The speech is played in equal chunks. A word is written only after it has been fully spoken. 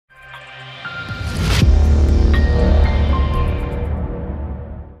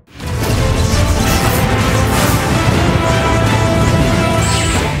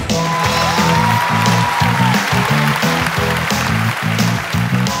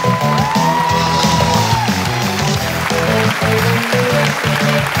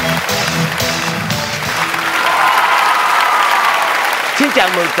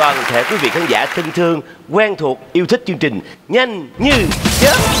mừng toàn thể quý vị khán giả thân thương, quen thuộc, yêu thích chương trình Nhanh Như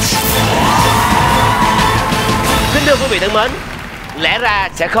Chớp. Kính thưa quý vị thân mến, lẽ ra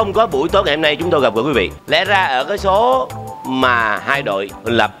sẽ không có buổi tối ngày hôm nay chúng tôi gặp gỡ quý vị. Lẽ ra ở cái số mà hai đội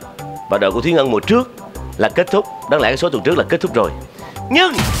Huỳnh Lập và đội của Thúy Ngân mùa trước là kết thúc. Đáng lẽ cái số tuần trước là kết thúc rồi.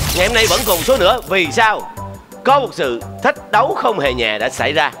 Nhưng ngày hôm nay vẫn còn số nữa. Vì sao? Có một sự thách đấu không hề nhẹ đã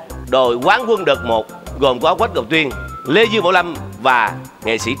xảy ra. Đội quán quân đợt 1 gồm có Quách Ngọc Tuyên, Lê Dương Bảo Lâm và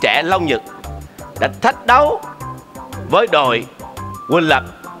nghệ sĩ trẻ Long Nhật đã thách đấu với đội Huỳnh Lập,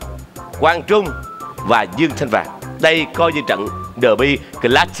 Quang Trung và Dương Thanh Vàng. Đây coi như trận derby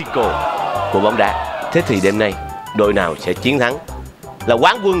classico của bóng đá. Thế thì đêm nay đội nào sẽ chiến thắng, là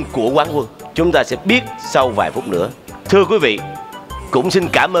quán quân của quán quân, chúng ta sẽ biết sau vài phút nữa. Thưa quý vị, cũng xin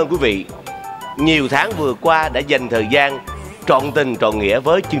cảm ơn quý vị nhiều tháng vừa qua đã dành thời gian trọn tình trọn nghĩa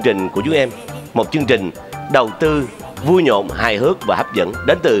với chương trình của chúng em. Một chương trình đầu tư vui nhộn, hài hước và hấp dẫn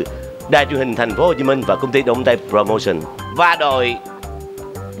đến từ Đài Truyền hình Thành phố Hồ Chí Minh và công ty Đông Tây Promotion. Và đội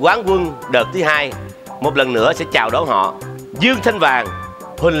quán quân đợt thứ 2 một lần nữa sẽ chào đón họ, Dương Thanh Vàng,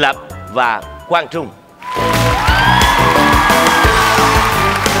 Huỳnh Lập và Quang Trung.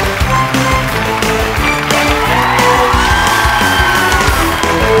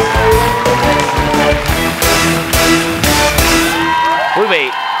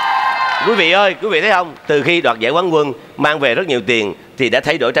 Quý vị ơi, quý vị thấy không? Từ khi đoạt giải quán quân mang về rất nhiều tiền thì đã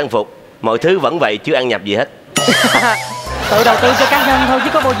thay đổi trang phục, mọi thứ vẫn vậy chưa ăn nhập gì hết. Tự đầu tư cho cá nhân thôi chứ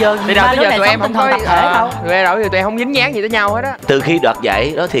có bao giờ thì ba đứa đứa này tụi em không có tập thể đâu. Tụi em không dính dáng gì tới nhau hết á. Từ khi đoạt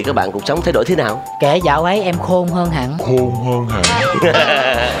giải đó thì các bạn cuộc sống thay đổi thế nào? Kể dạo ấy em khôn hơn hẳn.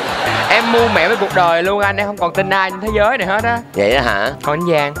 Em mưu mẹ với cuộc đời luôn anh, em không còn tin ai trên thế giới này hết á. Vậy á hả? Còn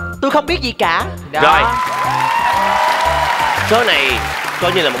anh Giang, Tôi không biết gì cả. đó. Rồi, số này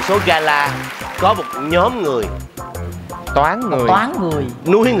coi như là một số gala, có một nhóm người, Toán người,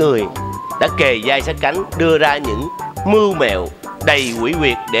 núi người đã kề vai sát cánh đưa ra những mưu mẹo đầy quỷ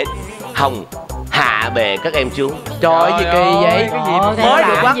quyệt để hòng hạ bệ các em xuống. Trời ơi, gì kỳ vậy? Cái gì mà mới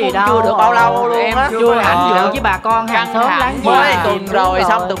được quán quân chưa được bao lâu luôn em á. Chưa ảnh hưởng với bà con hàng xóm láng giềng. Mới tuần rồi,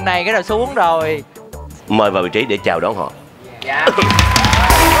 xong tuần này cái rồi xuống rồi. Mời vào vị trí để chào đón họ. Dạ.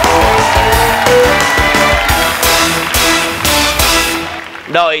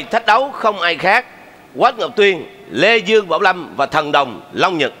 Đội thách đấu không ai khác, Quách Ngọc Tuyên, Lê Dương Bảo Lâm và thần đồng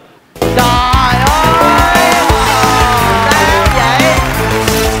Long Nhật. Trời ơi, sao vậy?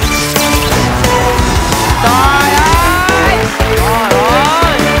 Trời ơi, trời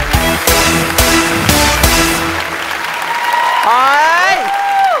ơi, trời ơi.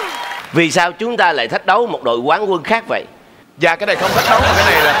 Vì sao chúng ta lại thách đấu một đội quán quân khác vậy? Dạ cái này không thách đấu mà cái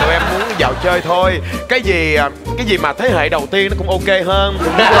này là tụi em muốn vào chơi thôi. Cái gì mà thế hệ đầu tiên nó cũng ok hơn.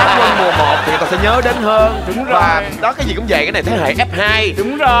 Quán quân mùa 1 thì người ta sẽ nhớ đến hơn. Đúng rồi. Và đó cái gì cũng vậy, cái này thế hệ F2.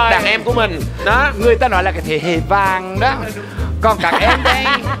 Đúng rồi. Đàn em của mình đó. Người ta nói là cái thế hệ vàng đó. Còn các em đây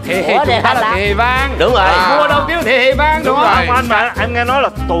thế hệ chúng ta là thế hệ vàng. Đúng rồi. Mùa đầu tiên là thế hệ vàng. Đúng rồi. Anh mà em nghe nói là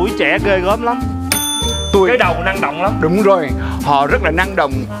tuổi trẻ ghê gớm lắm. Cái đầu năng động lắm. Đúng rồi, họ rất là năng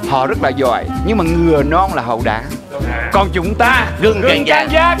động, họ rất là giỏi. Nhưng mà ngựa non là hậu đá. Còn chúng ta Gừng càng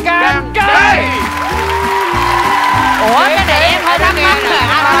già càng cay. Ủa cái này em hơi thắc mắc nè,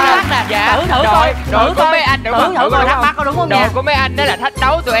 anh thắc mắc nè. Dạ. Thử coi, Đội của mấy anh, thử coi thắc mắc có đúng không nha? Đội của mấy anh đó là thách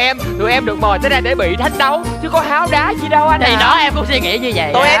đấu tụi em được mời tới đây để bị thách đấu chứ có háo đá gì đâu anh. Thì đó em cũng suy nghĩ như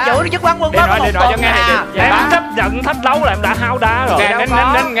vậy. Tụi em giữ được chức quán quân đó có một tuần à. Em chấp nhận thách đấu là em đã háo đá rồi. Nghe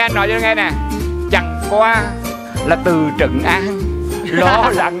anh nói cho nghe nè. Chẳng qua là từ Trận An lo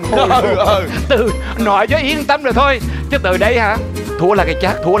lắng hồi hộp. Từ nói cho yên tâm rồi thôi. Chứ từ đây hả? Thua là cái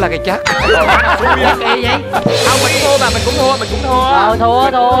chắc. Kỳ vậy? Không, mình thua mà mình cũng thua.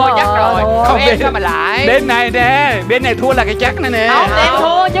 Thua chắc rồi. Không em sao mà lại. Bên này nè, bên này thua là cái chắc này nè. Không, em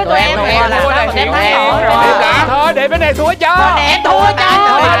thua chứ tụi em thua là em thấy rồi. Thôi để bên này thua cho. Em thua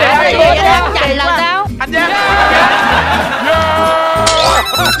cho. Chạy là sao? Anh Giang.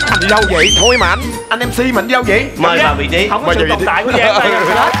 Anh đâu vậy? Thôi mà anh MC mà anh đâu vậy? Mời vào vị trí. Không có sự tồn tại của Giang đây rồi.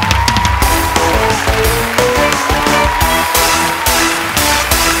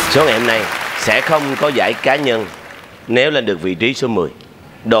 Số ngày hôm nay sẽ không có giải cá nhân nếu lên được vị trí số 10.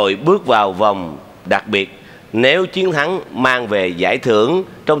 Đội bước vào vòng đặc biệt nếu chiến thắng mang về giải thưởng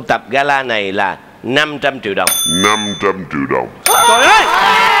trong tập gala này là 500 triệu đồng. 500 triệu đồng. Trời ơi!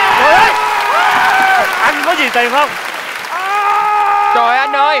 Trời ơi! Anh có gì tiền không? Trời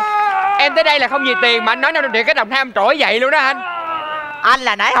anh ơi, em tới đây là không vì tiền mà anh nói 500 triệu cái đồng tham trỗi dậy luôn đó anh. Anh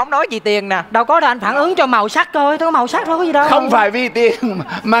là nãy không nói gì tiền nè. Đâu có đâu, anh phản ứng cho màu sắc thôi, tôi có màu sắc thôi có gì đâu. Không phải vì tiền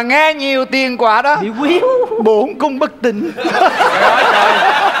mà nghe nhiều tiền quá đó. Bị quýu. Bốn cung bất tỉnh. Trời ơi trời,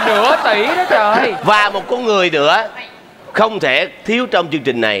 nửa tỷ đó trời. Và một con người nữa không thể thiếu trong chương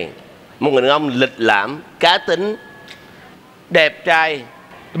trình này một người đàn ông lịch lãm, cá tính, đẹp trai.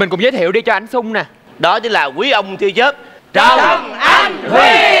 Mình cùng giới thiệu đi cho anh Sung nè. Đó chính là quý ông tia chớp Trần Anh Huy.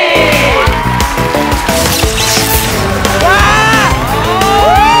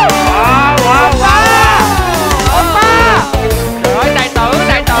 Trời ơi, tài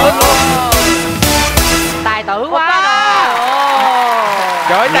tử Tài tử quá.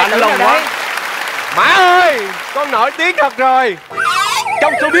 Trời ơi, tài tử rồi đấy. Má ơi, con nổi tiếng thật rồi.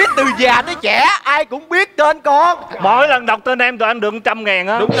 Trong showbiz từ già tới trẻ ai cũng biết tên con. Mỗi lần đọc tên em tụi anh được 100.000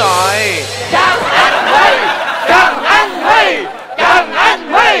 á. Đúng rồi. Trần Anh Huy, Trần Anh Huy, Trần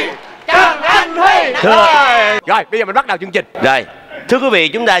Anh Huy, Trần Anh Huy. Rồi, bây giờ mình bắt đầu chương trình. Rồi, thưa quý vị,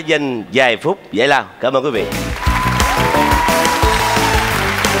 chúng ta dành vài phút giải lao. Cảm ơn quý vị.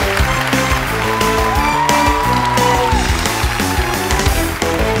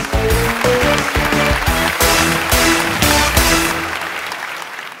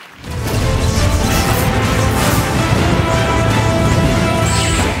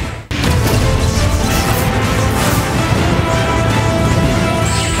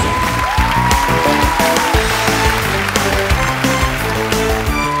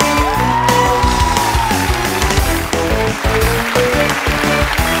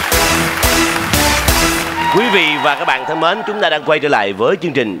 Quý vị và các bạn thân mến, chúng ta đang quay trở lại với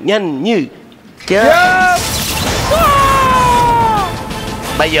chương trình Nhanh Như Chớp.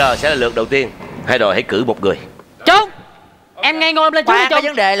 Bây giờ sẽ là lượt đầu tiên. Hai đội hãy cử một người. Trung, em ngay ngôi lên trước Khoan, cái Trung.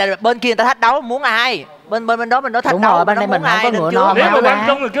 vấn đề là bên kia người ta thách đấu muốn ai? Bên đó mình nói thách Đúng đấu. rồi, bên đây mình không có ngựa non. Nếu mà quan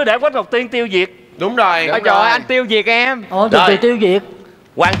Trung thì cứ để Quách Ngọc Tiên tiêu diệt. Đúng rồi. Ôi trời ơi, anh tiêu diệt em. Ồ, Rồi. từ tiêu diệt.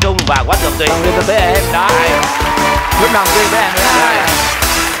 Quang Trung và Quách Ngọc Tiên. Từ tới em. Đó. Lúc nào Tuyên tới em nữa.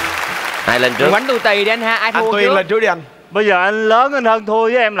 Ai lên trước? Quánh tu tì đi anh ha, ai Anh thua Tuyên trước? lên trước đi anh. Bây giờ anh lớn anh hơn thua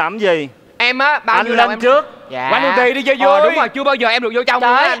với em làm gì? Em á, bao Anh nhiêu lần lên em trước. Dạ. Quánh tu tì đi cho vui. Đúng rồi, chưa bao giờ em được vô trong Trời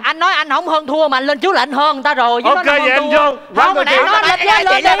luôn á ơi, anh. anh nói anh không hơn thua mà anh lên trước là anh hơn người ta rồi. Ok, vậy em vô. Không, hồi nãy nói anh lên Chị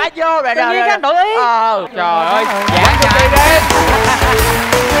lên đã đi. vô rồi. Tự nhiên anh đổi ý. Trời ơi, Quánh tu tì đi.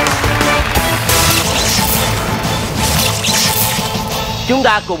 Chúng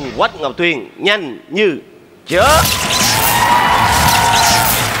ta cùng Quách Ngọc Tuyên Nhanh Như Chớp.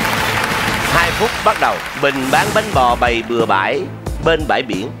 2 phút bắt đầu. Bình bán bánh bò bày bừa bãi bên bãi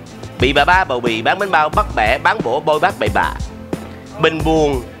biển. Bị bà ba bầu bì bán bánh bao bắt bẻ bán bổ bôi bát bậy bạ. Bình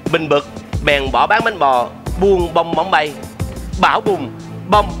buồn, bình bực, bèn bỏ bán bánh bò, buông bong bóng bay. Bảo bùng,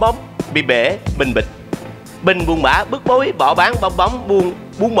 bong bóng, bị bể, bình bịch. Bình buồn bã, bức bối, bỏ bán bong bóng, buông,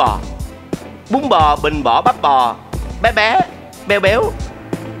 bún bò. Bún bò, bình bỏ bắp bò, bé bé, béo béo.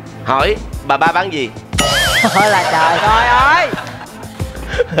 Hỏi, bà ba bán gì? Thôi là trời. Trời ơi.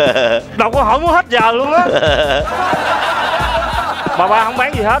 Đọc câu hỏi muốn hết giờ luôn á. Bà ba không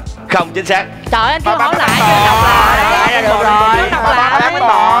bán gì hết. Không chính xác. Trời ơi, anh cứ hỏi lại. Đọc lại. Được rồi. Đọc Bà lại. bán bánh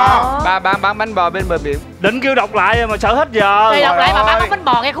bò. Ba bán bánh bò bên bờ biển. Định kêu đọc lại mà sợ hết giờ. Thì đọc lại bà ơi. bán bánh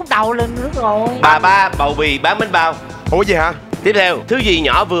bò nghe khúc đầu lên nước rồi. Bà ba bầu bì bán bánh bao. Ủa gì hả? Tiếp theo, thứ gì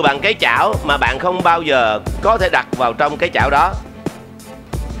nhỏ vừa bằng cái chảo mà bạn không bao giờ có thể đặt vào trong cái chảo đó?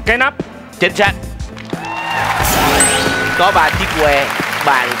 Cái nắp. Chính xác. Có 3 chiếc que,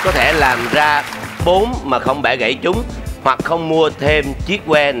 bạn có thể làm ra 4 mà không bẻ gãy chúng, hoặc không mua thêm chiếc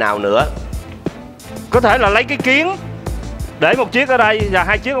que nào nữa. Có thể là lấy cái kiến, để một chiếc ở đây và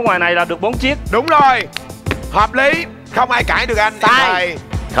 2 chiếc ở ngoài này là được 4 chiếc. Đúng rồi. Hợp lý. Không ai cãi được anh. Sai.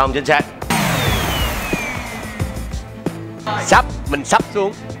 Không chính xác. Sắp, mình sắp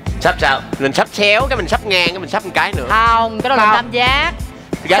xuống. Sắp sao? Mình sắp xéo, cái mình sắp ngang, cái mình sắp một cái nữa. Không, cái đó là Không. tam giác.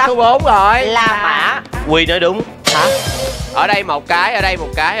 Gã số 4 rồi. La Mã. Quy nói đúng. Hả? Ở đây một cái, ở đây một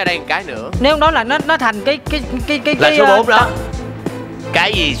cái, ở đây một cái nữa. Nếu đó là nó thành cái Là số 4 đó.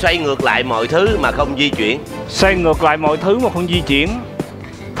 Cái gì xoay ngược lại mọi thứ mà không di chuyển? Xoay ngược lại mọi thứ mà không di chuyển.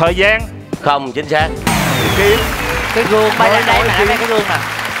 Thời gian. Không chính xác. Kiếm. Cái gương bay lên đây nè, cái gương nè.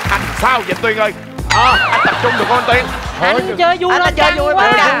 Anh sao vậy Tuyên ơi? Anh tập trung được không anh Tuyên? Anh chơi vui Anh lên chơi vui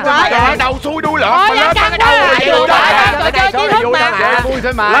quá. căng Quá. Trời đầu xuôi đuôi lợn. Thôi Mà lên anh cái căng đầu quá. là Được vui rồi, rồi. chơi trí thức mà. Vui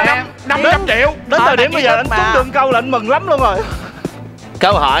thôi mà. Là 500 triệu. Đến thời điểm bây giờ anh trúng đường câu là anh mừng lắm luôn rồi.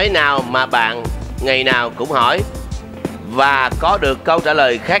 Câu hỏi nào mà bạn ngày nào cũng hỏi và có được câu trả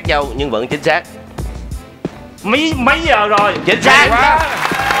lời khác nhau nhưng vẫn chính xác? Mấy giờ rồi? Chính xác. Quá.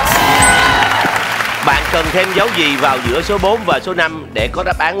 Bạn cần thêm dấu gì vào giữa số 4 và số 5 để có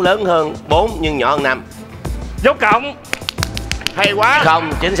đáp án lớn hơn 4 nhưng nhỏ hơn 5? Dấu cộng. Hay quá.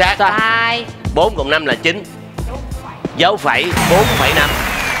 Không chính xác. Sai. 4 cộng 5 là 9. Dấu phẩy 4,5.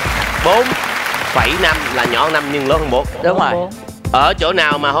 4,5 là nhỏ hơn 5 nhưng lớn hơn 4. Đúng rồi. Ở chỗ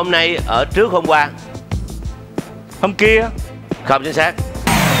nào mà hôm nay ở trước hôm qua? Hôm kia. Không chính xác.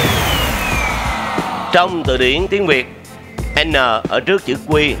 Trong từ điển tiếng Việt N ở trước chữ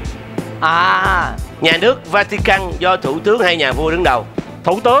Q. À, Nhà nước Vatican do thủ tướng hay nhà vua đứng đầu?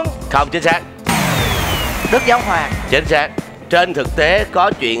 Thủ tướng. Không chính xác. Đức Giáo Hoàng. Chính xác. Trên thực tế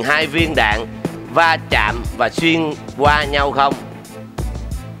có chuyện hai viên đạn va chạm và xuyên qua nhau không?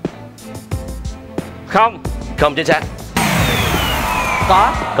 Không. Không chính xác.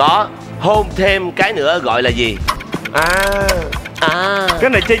 Có. Có. Hôn thêm cái nữa gọi là gì? Cái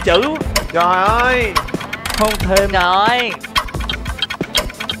này chơi chữ. Trời ơi. Hôn thêm. Trời ơi.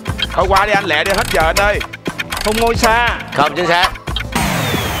 Thôi qua đi anh, lẹ đi, hết giờ anh ơi. Hôn ngôi xa. Không chính xác.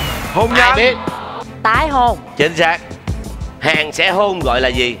 Hôn Ai nhân. biết? Tái hôn. Chính xác. Hàng sẽ hôn gọi là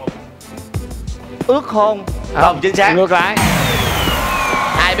gì? Ước hôn. Không chính xác. Ngược lại.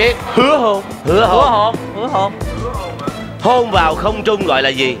 Ai biết? Hứa hôn. Hứa hôn. Hứa hôn. Hôn vào không trung gọi là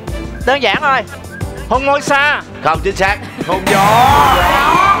gì? Đơn giản thôi. Hôn ngôi xa. Không chính xác. Hôn gió.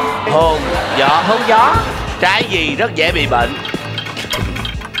 Hôn gió. Hôn gió. Trái gì rất dễ bị bệnh?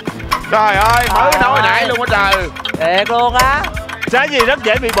 Trời ơi, mới nói hồi nãy luôn á trời. Thiệt luôn á. Trái gì rất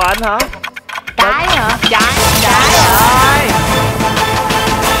dễ bị bệnh hả? Trái hả? Trái. Trái ơi.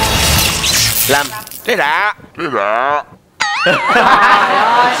 Lâm. Cái rạ. Cái rạ.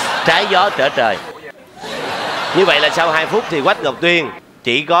 Trái gió trở trời. Như vậy là sau 2 phút thì Quách Ngọc Tuyên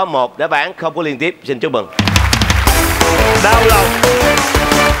chỉ có một đáp án, không có liên tiếp. Xin chúc mừng. Đau lòng.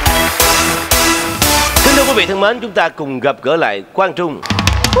 Kính thưa quý vị thân mến, chúng ta cùng gặp gỡ lại Quang Trung.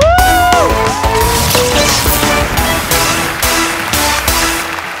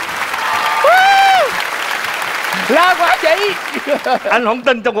 La quá chị. Anh không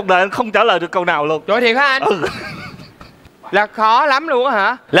tin trong cuộc đời anh không trả lời được câu nào luôn. Trời thiệt hả anh? Là khó lắm luôn á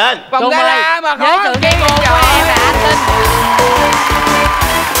hả? Lên. Vòng gala mà với khó. sự nghi ngờ của em là anh tin.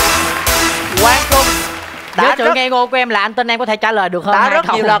 Quang Trung Với sự ngây ngô của em là anh tin em có thể trả lời được hơn đã 2 rất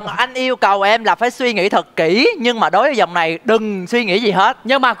câu. nhiều lần anh yêu cầu em là phải suy nghĩ thật kỹ, nhưng mà đối với vòng này đừng suy nghĩ gì hết.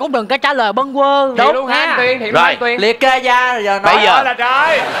 Nhưng mà cũng đừng có trả lời bâng quơ. Thiệt luôn hả anh Tuyên? Thiệt luôn hả anh Tuyên? Liệt kê ra giờ nói. Bây giờ là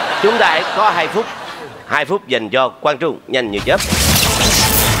trời. chúng ta hãy có 2 phút. 2 phút dành cho Quang Trung, nhanh như chớp.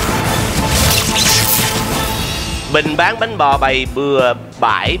 Bình bán bánh bò bày bừa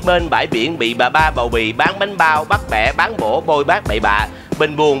bãi bên bãi biển, bị bà ba bầu bì bán bánh bao bắt bẻ bán bổ bôi bát bậy bạ.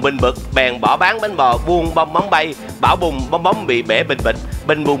 Bình buồn bình bực bèn bỏ bán bánh bò buông bong bóng bay, bảo bùng bong bóng bị bể bình bịch.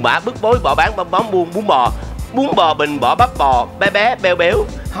 Bình buồn bã bức bối bỏ bán bong bóng buông bún bò bình bỏ bắp bò bé bé beo béo.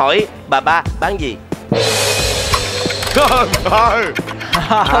 Hỏi bà ba bán gì?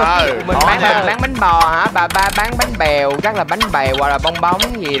 Mình bán bánh bò hả? Bà ba bán bánh bèo, chắc là bánh bèo hoặc là bong bóng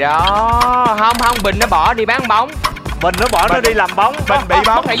gì đó. Không, Bình nó bỏ đi bán bóng. Bình nó bỏ nó đi làm bóng. Bình bị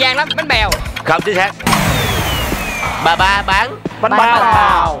bóng thời gian lắm, bánh bèo. Không chính xác. Bà ba bán Bánh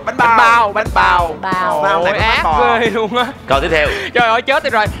bao. Bánh bao. Bao. Ôi ác ghê luôn á. Câu tiếp theo. Trời ơi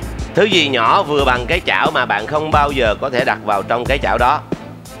chết rồi. Thứ gì nhỏ vừa bằng cái chảo mà bạn không bao giờ có thể đặt vào trong cái chảo đó?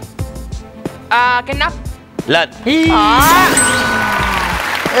 Cái nắp. Lên.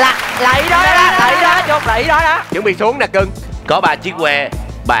 Là ý đó đó, là ý đó, chốt là ý đó đó. Chuẩn bị xuống nè cưng. Có 3 chiếc que,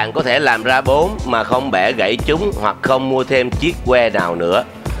 bạn có thể làm ra 4 mà không bẻ gãy chúng hoặc không mua thêm chiếc que nào nữa.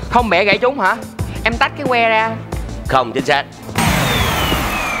 Không bẻ gãy chúng hả? Em tách cái que ra. Không chính xác.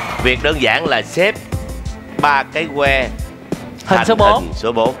 Việc đơn giản là xếp 3 cái que Hình thành số 4. Hình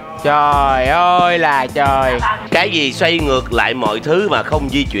số 4. Trời ơi là trời. Cái gì xoay ngược lại mọi thứ mà không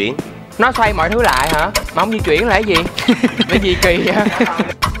di chuyển? Nó xoay mọi thứ lại hả? Mà không di chuyển là cái gì? Cái gì kỳ vậy?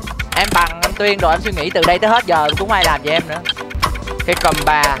 Em bằng anh Tuyên rồi, em suy nghĩ từ đây tới hết giờ cũng ai làm gì em nữa. Cái cầm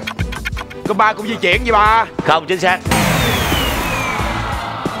bà. Có ba cũng di chuyển vậy ba. Không chính xác.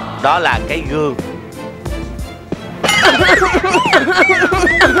 Đó là cái gương.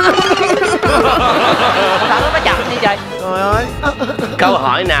 Sao nó chậm như vậy? Trời ơi. Câu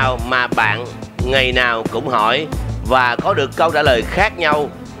hỏi nào mà bạn ngày nào cũng hỏi và có được câu trả lời khác nhau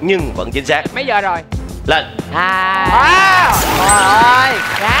nhưng vẫn chính xác? Mấy giờ rồi? Lên. Trời ơi,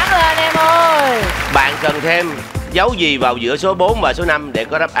 ráng lên em ơi. Bạn cần thêm dấu gì vào giữa số 4 và số 5 để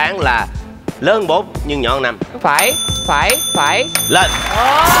có đáp án là lớn hơn 4 nhưng nhỏ hơn 5? Phải. Lên.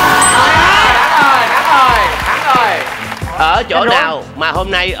 Thắng rồi. Ở chỗ nào mà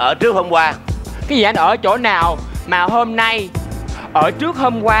hôm nay ở trước hôm qua? Cái gì anh? Ở chỗ nào mà hôm nay ở trước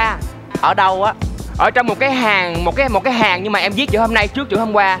hôm qua? Ở đâu á? Ở trong một cái hàng, một cái hàng nhưng mà em viết chữ hôm nay trước chữ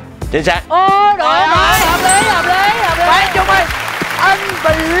hôm qua. Chính xác. Ô, rồi, hợp lý. Quang Trung ơi,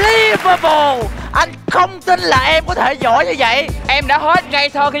 unbelievable. Anh không tin là em có thể giỏi như vậy. Em đã hết ngây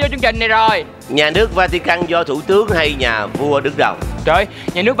thơ khi vô chương trình này rồi. Nhà nước Vatican do thủ tướng hay nhà vua đứng đầu? Trời,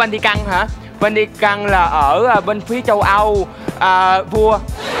 nhà nước Vatican hả? Vatican là ở bên phía châu Âu. Vua.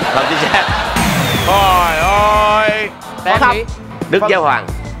 Không chính xác. Trời ơi. Em không? nghĩ Đức Giáo Hoàng.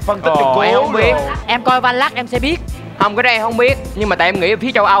 Phân tích cho cô. em không biết. Em coi Van Lắc em sẽ biết. Không, cái đây em không biết. Nhưng mà tại em nghĩ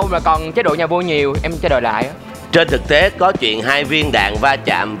phía châu Âu là còn chế độ nhà vua nhiều, em cho đời lại á. Trên thực tế có chuyện hai viên đạn va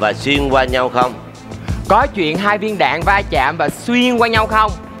chạm và xuyên qua nhau không? Có chuyện hai viên đạn va chạm và xuyên qua nhau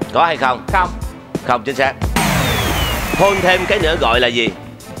không? Có hay không? Không. Không chính xác. Hôn thêm cái nữa gọi là gì?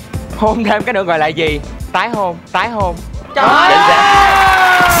 Hôn thêm cái nữa gọi là gì? Tái hôn. Tái hôn. Trời ơi!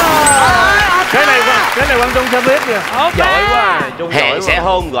 Cái này Quang Trung sẽ biết kìa. Giỏi quá. Hẹn sẽ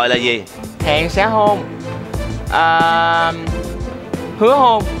hôn gọi là gì? Hẹn sẽ hôn. Hứa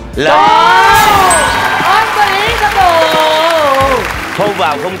hôn. Hôn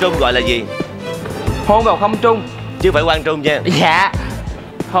vào không trung gọi là gì? Hôn vào không trung. Chứ phải Quang Trung nha. Dạ.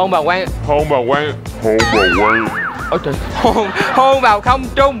 Hôn vào quang. Hôn vào quang. Hôn vào quang. Ôi trời. Hôn vào không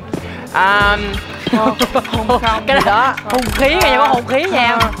trung. Hôn không. Cái đó hung khí nha, có hung khí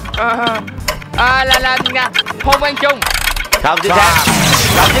nha. Là hôn Quang Trung. Không chính xác.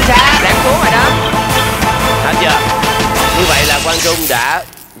 Không chính xác. Đang xuống rồi đó. Hết chưa? Như vậy là Quang Trung đã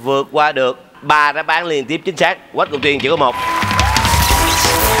vượt qua được 3 đáp án liên tiếp chính xác. Quách đầu tiên chỉ có 1.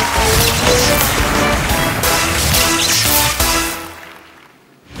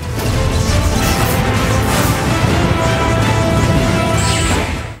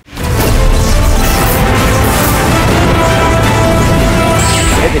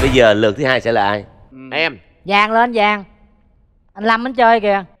 Thế thì bây giờ lượt thứ hai sẽ là ai? Em. Vàng lên vàng. Anh Lâm đến chơi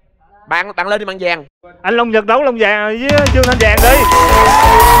kìa. Bạn lên đi bạn vàng. Anh Long Nhật đấu Long Vàng với Dương Thanh Vàng đi.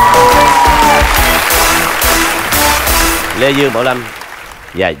 Lê Dương Bảo Lâm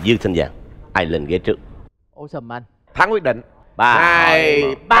và Dương Thanh Vàng, ai lên ghế trước? Ôi sầm anh. Thắng quyết định. 3 2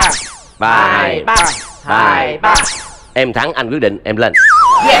 3. 3 2 3. Em thắng, anh quyết định, em lên.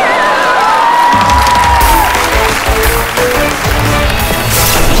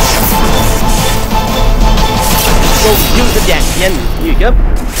 Cùng Dương Thanh Vàng nhanh như chớp.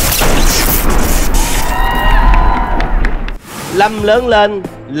 Lâm lớn lên,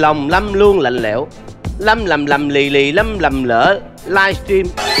 lòng Lâm luôn lạnh lẽo. Lâm lầm lì lì, Lâm lầm lỡ livestream.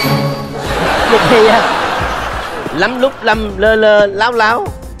 Việc gì à? Lắm lúc Lâm lơ lơ láo láo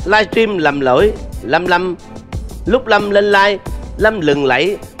livestream lầm lỗi. Lâm lúc Lâm lên live, Lâm lừng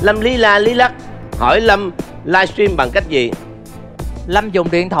lẫy, Lâm lý la lý lắc. Hỏi Lâm livestream bằng cách gì? Lâm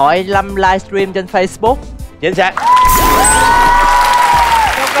dùng điện thoại, Lâm livestream trên Facebook. Chính xác.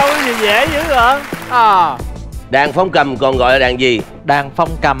 Câu gì dễ dữ vậy? Đàn phong cầm còn gọi là đàn gì? Đàn phong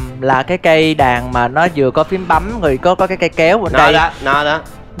cầm là cái cây đàn mà nó vừa có phím bấm rồi có cái cây kéo bên đây. Nó đó.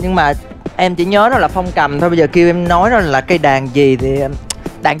 Nhưng mà em chỉ nhớ nó là phong cầm thôi, bây giờ kêu em nói nó là cây đàn gì thì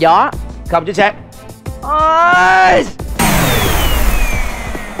đàn gió. Không chính xác. Ôi.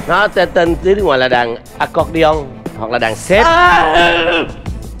 Nó tên tiếng ngoài là đàn accordion hoặc là đàn xếp.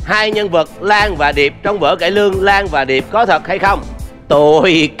 Hai nhân vật Lan và Điệp trong vở cải lương Lan và Điệp có thật hay không?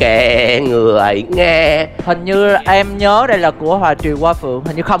 Tôi kệ người nghe. Hình như em nhớ đây là của Hòa Triều Hoa Phượng,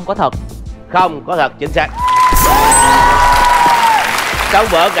 hình như không có thật. Không có thật, chính xác. Trong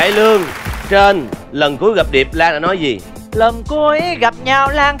vở cải lương trên lần cuối gặp Điệp, Lan đã nói gì? Lần cuối gặp nhau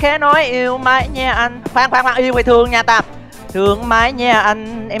Lan khẽ nói yêu mãi nha anh. Khoan yêu hay thương nha ta. Thương mãi nha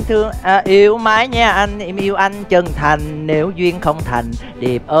anh, em thương yêu mãi nha anh, em yêu anh chân thành. Nếu duyên không thành,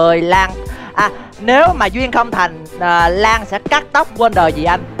 Điệp ơi Lan nếu mà duyên không thành, Lan sẽ cắt tóc quên đời vì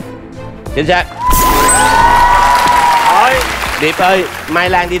anh. Chính xác. Thôi Điệp ơi, mai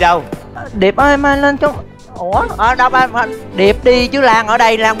Lan đi đâu? Điệp ơi mai lên trong... Ủa? Ở đâu ba? Điệp đi chứ Lan ở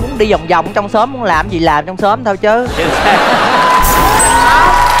đây, Lan muốn đi vòng vòng trong xóm, muốn làm gì làm trong xóm thôi chứ. Chính xác.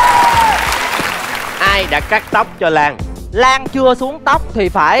 Ai đã cắt tóc cho Lan? Lan chưa xuống tóc thì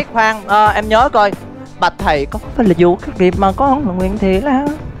phải khoan, em nhớ coi. Bạch thầy có phải là vụ cắt Điệp mà có không là nguyện thì là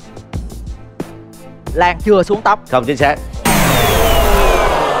Lan chưa xuống tóc. Không chính xác.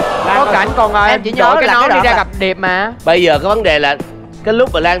 Có cảnh còn em chỉ nhớ cái là nón cái đi ra là... gặp Điệp mà. Bây giờ có vấn đề là cái lúc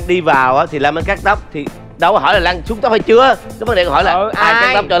mà Lan đi vào á thì Lan mới cắt tóc, thì đâu có hỏi là Lan xuống tóc hay chưa. Cái vấn đề hỏi là ai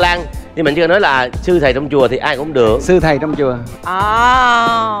cắt tóc cho Lan. Nhưng mình chưa nói là sư thầy trong chùa thì ai cũng được. Sư thầy trong chùa.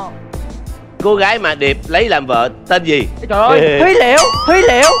 Cô gái mà Điệp lấy làm vợ tên gì? Trời ơi, Thúy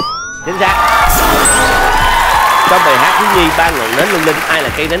Liễu. Chính xác. Trong bài hát thiếu nhi ba ngọn nến lung linh, ai là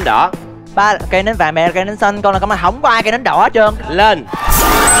cây nến đỏ? Ba cây nến vàng, mẹ là cây nến xanh, con là con mà không có ai cây nến đỏ hết trơn. Lên.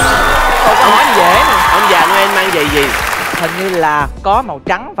 Câu hỏi dễ nè. Ông già Noel mang giày gì? Hình như là có màu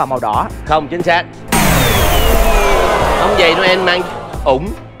trắng và màu đỏ. Không chính xác. Ông giày Noel mang ủng.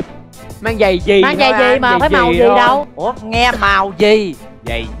 Mang giày gì? Mang giày gì mà phải màu gì đâu. Ủa nghe màu gì?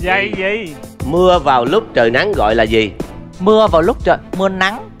 Giày gì? Mưa vào lúc trời nắng gọi là gì? Mưa vào lúc trời mưa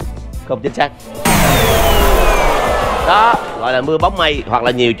nắng. Không chính xác. Đó gọi là mưa bóng mây, hoặc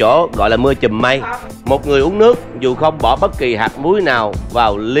là nhiều chỗ gọi là mưa chùm mây. Một người uống nước dù không bỏ bất kỳ hạt muối nào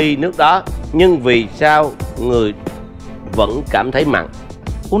vào ly nước đó, nhưng vì sao người vẫn cảm thấy mặn?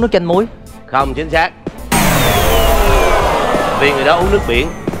 Uống nước chanh muối. Không chính xác. Vì người đó uống nước biển.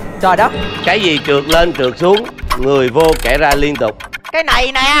 Trời đất. Cái gì trượt lên trượt xuống, người vô kẻ ra liên tục? Cái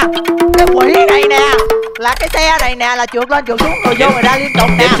này nè, cái quỷ này nè, là cái xe này nè, là trượt lên trượt xuống, người vô người ra liên tục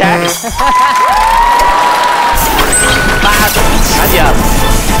nè. Chính xác. 3 phút hết giờ.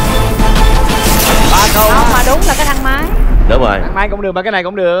 3 câu. Không mà đúng là cái thang máy. Đúng rồi. Mai cũng được mà cái này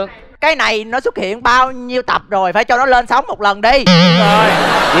cũng được. Cái này nó xuất hiện bao nhiêu tập rồi, phải cho nó lên sóng một lần đi. Rồi.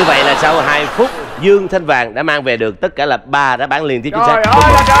 Như vậy là sau 2 phút, Dương Thanh Vàng đã mang về được tất cả là 3 đáp án liên tiếp chính xác. Trời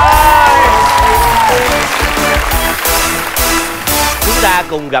ơi là trời. Chúng ta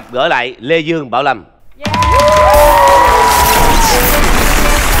cùng gặp gỡ lại Lê Dương, Bảo Lâm.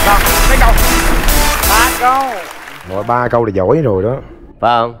 Rồi, mấy câu. 3 câu. Rồi 3 câu là giỏi rồi đó.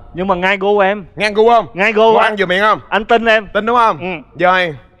 Phải không? Nhưng mà ngay gu em. Ngang gu không? Ngay gu. Có ăn vừa miệng không? Anh tin em. Tin đúng không? Ừ.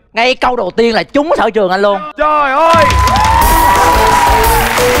 Rồi. Ngay câu đầu tiên là trúng sở trường anh luôn. Trời ơi.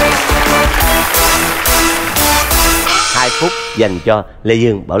 Hai phút dành cho Lê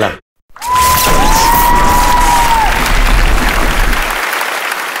Dương, Bảo Lâm.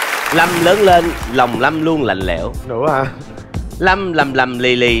 Lâm lớn lên, lòng Lâm luôn lạnh lẽo. Nữa hả? Lâm lầm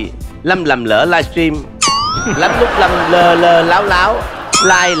lì lì, Lâm lầm lỡ livestream. Lắm lúc Lâm lơ lơ láo láo,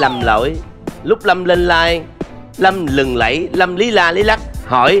 like lầm lỗi. Lúc Lâm lên like, Lâm lừng lẫy, Lâm lý la lý lắc.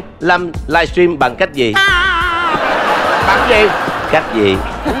 Hỏi Lâm livestream bằng cách gì? Bằng gì? Cách gì?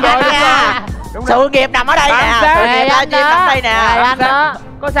 Đúng rồi nha. Sự nghiệp nằm ở đây nè. Sự nghiệp livestream nằm đây nè. Anh đó.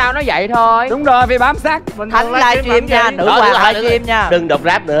 Có sao nó vậy thôi. Đúng rồi, phải bám sát. Thanh livestream nha, nữ hoàng livestream nha. Đừng đọc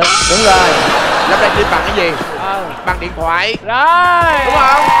rap nữa. Đúng rồi. Lâm livestream bằng cái gì? Bằng điện thoại. Rồi. Đúng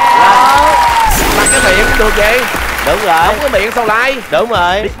không? Bằng cái miệng cũng được vậy. Đúng rồi. Không có miệng sao like. Đúng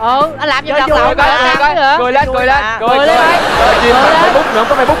rồi. Anh làm như Chơi lần vui đầu coi, cười lên, cười lên. Cười lên. Livestream bằng Facebook nữa,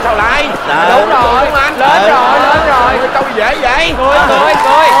 có Facebook sao like. Đúng rồi. Đúng anh. Lên rồi. Câu gì dễ vậy? Cười. Cười đi.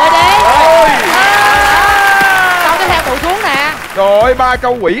 Rồi. Câu tiếp theo tụi xuống nè. Rồi 3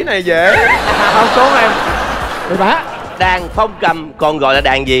 câu quỷ này dễ. Không xuống em. Rồi bả. Đàn phong cầm còn gọi là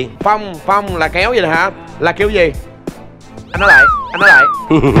đàn gì? Phong là kéo vậy hả? Là kiểu gì? Anh nói lại.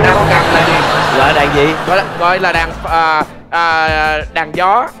 Đàn phong cầm là gì? Gọi là đàn gì? Gọi là đàn đàn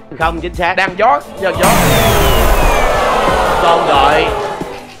gió. Không chính xác. Đàn gió.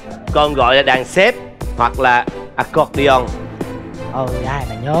 Còn gọi là đàn xếp hoặc là accordion. Ai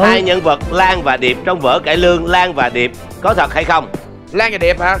mà nhớ. Hai nhân vật Lan và Điệp trong vở cải lương Lan và Điệp có thật hay không? Lan và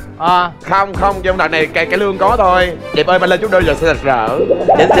Điệp hả? Không, trong đoạn này cái lương có thôi. Điệp ơi, mà lên chút đôi giờ sẽ rực rỡ.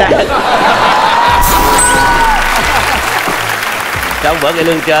 Chính xác. Trong vở cải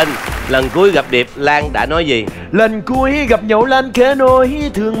lương trên, lần cuối gặp Điệp, Lan đã nói gì? Lần cuối gặp nhau Lan khẽ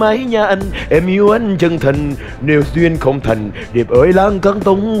nói thương mãi nhà anh, em yêu anh chân thành, nếu duyên không thành, Điệp ơi Lan cắn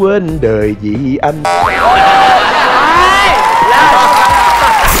túng quên đời vì anh.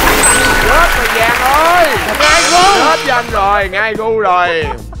 Rớt rồi Giang ơi. Ngay gu. Rớt cho anh rồi, ngay gu rồi.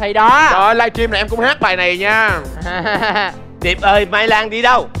 Thì đó. Rồi livestream này em cũng hát bài này nha. Điệp ơi, Mai Lan đi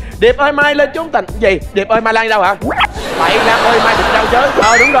đâu? Điệp ơi Mai lên chốn tình gì? Điệp ơi Mai Lan đi đâu hả? Bậy Lan ơi Mai Điệp đi đâu chứ?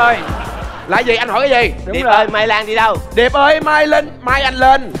 Đúng rồi. Là gì? Anh hỏi cái gì? Điệp ơi, Mai Lan đi đâu? Điệp ơi Mai lên, Mai anh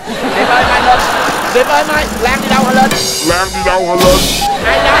lên. Điệp ơi Mai lên. Điệp ơi Mai, Lan đi đâu hả lên? Lan đi đâu hả lên?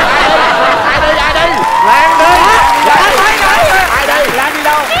 Ai đi? Lan đi. Ai đi? Lan đi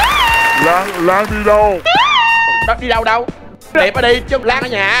đâu? Lan đi đâu? Đó đi đâu đâu? Điệp ở đi chứ Lan ở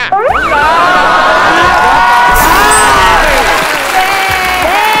nhà. Đúng rồi.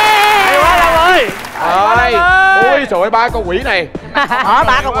 Hay quá Lâm ơi. Rồi. Ui trời ơi 3 con quỷ này.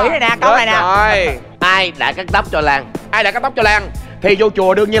 3 con quỷ này nè, câu này nè. Rồi. Ai đã cắt tóc cho Lan? Ai đã cắt tóc cho Lan? Thì vô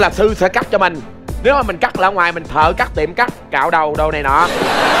chùa đương nhiên là sư sẽ cắt cho mình. Nếu mà mình cắt là ở ngoài mình thợ cắt, tiệm cắt, cạo đầu đồ này nọ.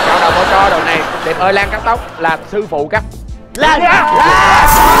 Cạo đầu bộ cho đồ này. Điệp ơi Lan cắt tóc là sư phụ cắt. Lan.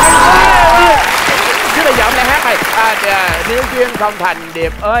 Chứ bây giờ ông đang hát này. Nếu duyên không thành,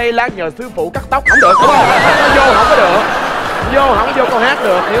 Điệp ơi Lan nhờ sư phụ cắt tóc. Không được đúng không? Vô không có được. Không vô câu hát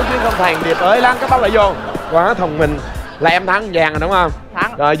được. Nếu duyên không thành, Điệp ơi Lan cắt tóc lại vô. Quá thông minh. Là em thắng vàng rồi đúng không?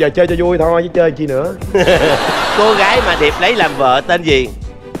 Thắng. Rồi giờ chơi cho vui thôi chứ chơi chi nữa. Cô gái mà Điệp lấy làm vợ tên gì?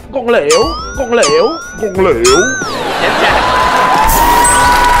 Con liễu. Chính xác.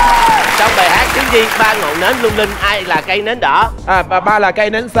 Trong bài hát tiếng Di, ba ngọn nến lung linh, ai là cây nến đỏ? Ba là cây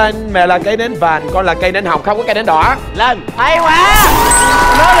nến xanh, mẹ là cây nến vàng, con là cây nến hồng, không có cây nến đỏ. Lên. Hay quá.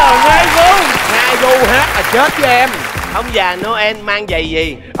 Nó là ngay gu hát là chết với em. Ông già Noel mang giày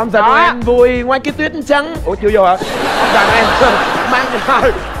gì? Ông già Noel vui ngoài cái tuyết trắng. Ủa chưa vô hả? Ông già Noel mang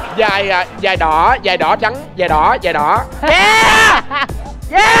dài đỏ trắng, dài đỏ.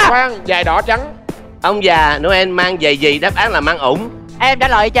 Khoan, dài đỏ trắng. Ông già Noel mang giày gì? Đáp án là mang ủng. Em trả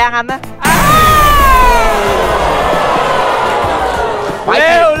lời Trang anh á.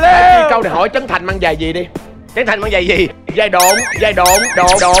 Leo câu này hỏi Trấn Thành mang giày gì đi. Trấn Thành mang giày gì? Giày độn,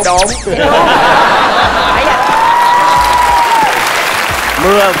 độn.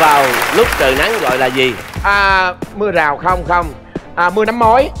 Mưa vào lúc trời nắng gọi là gì? Mưa rào không. Mưa nắm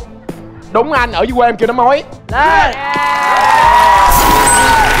mối. Đúng anh, ở dưới quê em kêu nắm mối. Lên.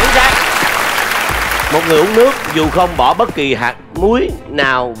 Chính xác. Một người uống nước dù không bỏ bất kỳ hạt muối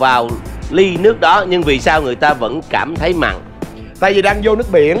nào vào ly nước đó, nhưng vì sao người ta vẫn cảm thấy mặn? Tại vì đang vô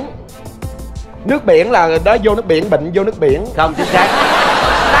nước biển. Nước biển là đó, vô nước biển, bệnh vô nước biển. Không chính xác.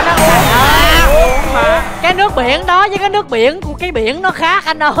 Cái nước biển đó với cái nước biển của cái biển nó khác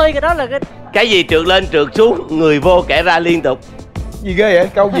anh ơi. Cái đó là Cái gì trượt lên trượt xuống, người vô kẻ ra liên tục? Gì ghê vậy?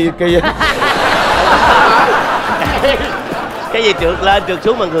 Câu gì kỳ vậy? Cái gì trượt lên trượt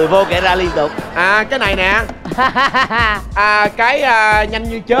xuống mà người vô kẻ ra liên tục? Cái này nè. Cái nhanh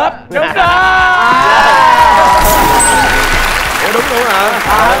như chớp. Đúng rồi. Ủa đúng hả?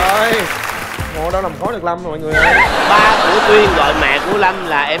 Trời. Ngộ đâu làm khó được Lâm mọi người ơi. Ba của Tuyên gọi mẹ của Lâm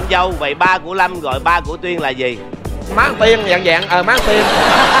là em dâu. Vậy ba của Lâm gọi ba của Tuyên là gì? Má Tiên, dạng má Tiên.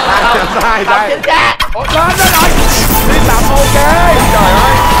 Sai. Chính xác. Ủa lên đó rồi. Đi làm ok. Trời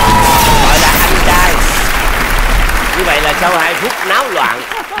ơi. Gọi là anh trai. Như vậy là sau 2 phút náo loạn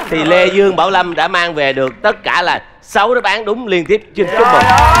thì Lê Dương, Bảo Lâm đã mang về được tất cả là 6 đáp án đúng liên tiếp. Xin chúc mừng.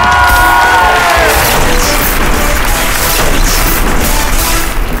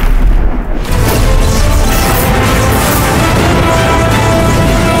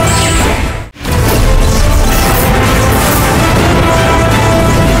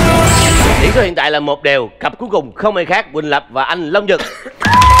 Tỷ số hiện tại là 1-1. Cặp cuối cùng không ai khác Quỳnh Lập và anh Long Nhật.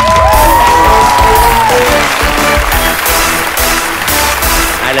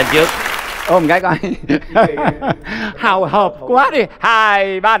 Ai lên trước? Ôm cái coi. Hào hợp quá đi.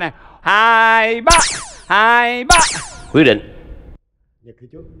 2, 3 nè. 2, 3. Quyết định.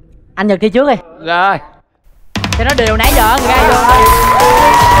 anh Nhật đi trước đi. Rồi. Cho nó đều nãy giờ người ra vô đi.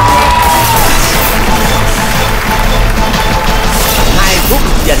 2 phút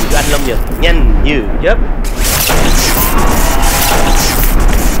dành cho anh Long Nhật. Nhanh như chớp.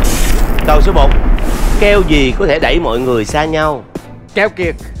 Câu số 1. Keo gì có thể đẩy mọi người xa nhau? Keo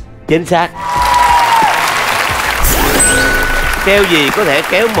kiệt. Chính xác. Keo gì có thể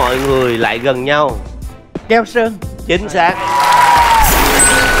kéo mọi người lại gần nhau? Keo sơn. Chính xác.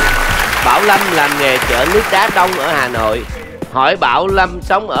 Bảo Lâm làm nghề chở nước đá đông ở Hà Nội. Hỏi Bảo Lâm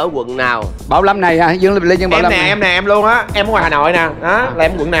sống ở quận nào? Bảo Lâm này hả? Dương Lê Dương Bảo Lâm. Em luôn á. Em ở ngoài Hà Nội nè. Đó, là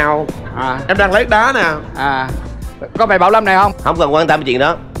em quận nào? Em đang lấy đá nè. Có phải Bảo Lâm này không? Không cần quan tâm chuyện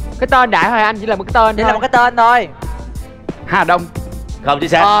đó. Cái tên đại thôi anh, chỉ là một cái tên. Chỉ là một cái tên thôi. Hà Đông. Không chính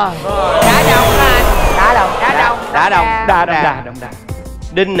xác. Đá đông anh. Đá đông.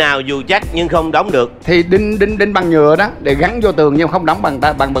 Đinh nào dù chắc nhưng không đóng được? Thì đinh bằng nhựa đó để gắn vô tường nhưng không đóng bằng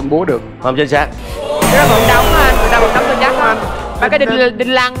búa được. Không chính xác. Cái đó vẫn đóng anh, người ta vẫn đóng cho chắc anh. Ba cái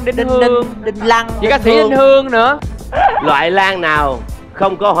đinh lăng, đinh hương. Đinh lăng. Chỉ ca sĩ đinh hương nữa. Loại lan nào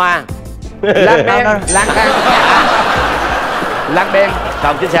không có hoa? Lan đen. Lan đen.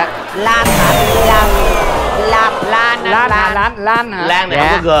 Không chính xác. Lan Lan này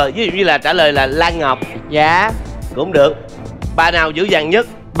không có g. Ví dụ như là trả lời là Lan Ngọc. Dạ. Cũng được. Bà nào dữ dằn nhất?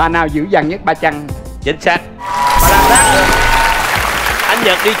 Bà nào dữ dằn nhất? Bà Trăng. Chính xác. Anh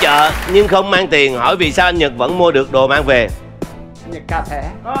Nhật đi chợ nhưng không mang tiền. Hỏi vì sao anh Nhật vẫn mua được đồ mang về? Nhật ca thẻ.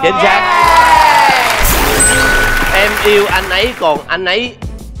 Chính xác. Em yêu anh ấy còn anh ấy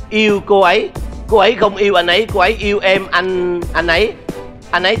yêu cô ấy. Cô ấy không yêu anh ấy. Cô ấy yêu em anh ấy.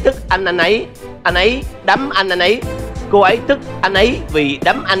 Anh ấy tức anh ấy. Anh ấy đấm anh ấy. Cô ấy tức anh ấy vì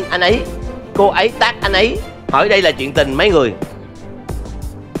đấm anh ấy. Cô ấy tát anh ấy. Hỏi đây là chuyện tình mấy người?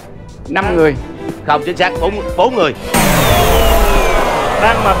 5 người. Không chính xác. 4 người.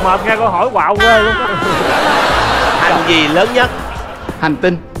 Đang mệt nghe câu hỏi quạo ghê luôn. Hành gì lớn nhất? Hành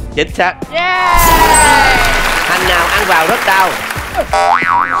tinh. Chính xác. Hành nào ăn vào rất đau?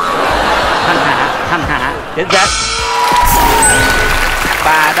 Hành hạ. Chính xác.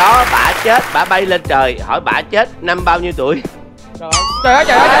 Bà đó bả chết, bả bay lên trời. Hỏi bả chết năm bao nhiêu tuổi? Trời ơi.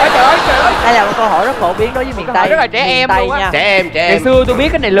 Đây là một câu hỏi rất phổ biến đối với miền Tây. Rất là trẻ em luôn á. Trẻ em. Ngày xưa tôi biết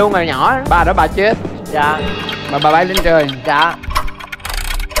cái này luôn rồi nhỏ. Bà đó bà chết. Dạ. Mà bà bay lên trời. Dạ.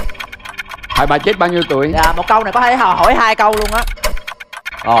 Hỏi bà chết bao nhiêu tuổi? Dạ, một câu này có thể hỏi 2 câu luôn á.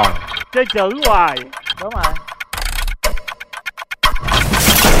 Chơi chữ hoài. Đúng rồi.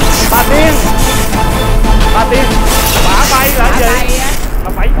 Bà Tiên. Bà bay là gì? Là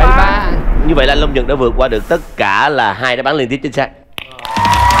 73. Như vậy là Long Nhật đã vượt qua được tất cả là 2 đáp án liên tiếp chính xác.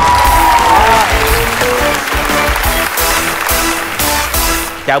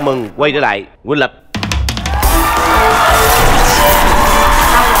 Chào mừng quay trở lại Quỳnh Lập.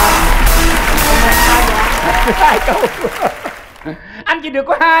 2 câu. Anh chỉ được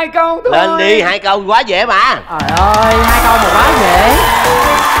có 2 câu thôi. Lên đi, 2 câu quá dễ mà. Trời ơi, 2 câu mà quá dễ.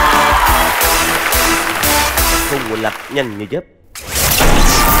 Cùng Quỳnh Lập nhanh như chớp.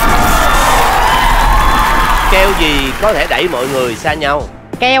 Keo gì có thể đẩy mọi người xa nhau?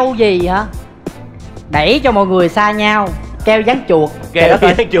 Keo gì hả? Đẩy cho mọi người xa nhau. Keo dán chuột. Keo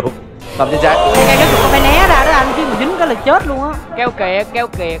dán chuột. Không chính xác. Keo dán chuột phải né ra đó anh, chứ mà dính cái là chết luôn á. Keo kiệt, keo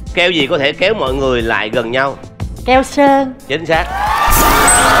kiệt. Keo gì có thể kéo mọi người lại gần nhau? Keo sơn. Chính xác.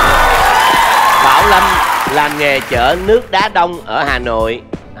 Bảo Lâm làm nghề chở nước đá đông ở Hà Nội.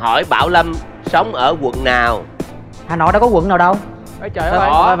 Hỏi Bảo Lâm sống ở quận nào? Hà Nội đâu có quận nào đâu. Ôi trời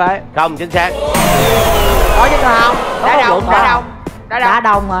ơi. Phải. Không chính xác. Có chứ không? Đá đông, đá đông. Đá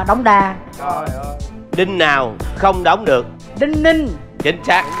đông à, đóng đa. Trời ơi. Đinh nào không đóng được? Đinh ninh. Chính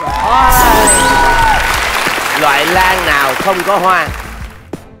xác. Loại lan nào không có hoa?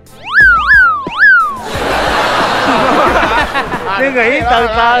 Suy nghĩ từ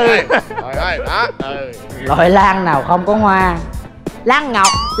từ. Trời ơi, đó. Loại lan nào không có hoa? Lan ngọc.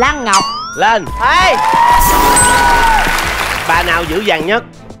 Lan ngọc. Lên. Ê, Bà nào dữ dằn nhất?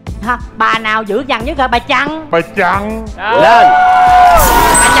 Ha, bà nào dữ dằn nhất hả? Bà Trăng. Bà Trăng. Lên.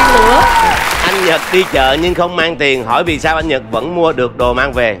 Bà Trăng lửa. Anh Nhật đi chợ nhưng không mang tiền. Hỏi vì sao anh Nhật vẫn mua được đồ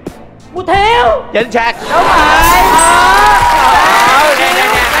mang về? Mua thiếu. Chính xác. Đúng rồi.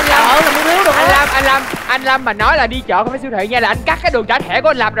 Anh Lâm mà nói là đi chợ không phải siêu thị nha, là anh cắt cái đường trả thẻ của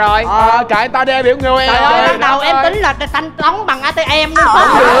anh Lập rồi. Chạy ta đe biểu người. Trời ơi, ban đầu em tính là thanh toán bằng ATM luôn.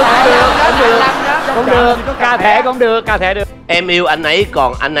 Không được, cà thẻ cũng được, cà thẻ được. Em yêu anh ấy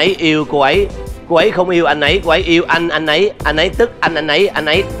còn anh ấy yêu cô ấy. Cô ấy không yêu anh ấy, cô ấy yêu anh ấy tức anh ấy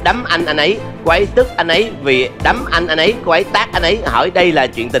đấm anh ấy, cô ấy tức anh ấy vì đấm anh ấy, cô ấy tát anh ấy. Hỏi đây là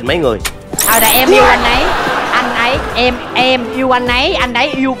chuyện tình mấy người? Là em yêu anh ấy em yêu anh ấy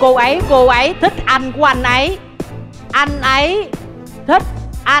yêu cô ấy thích anh của anh ấy thích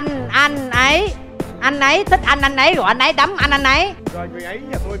anh ấy thích anh ấy rồi anh ấy đấm anh ấy. Rồi người ấy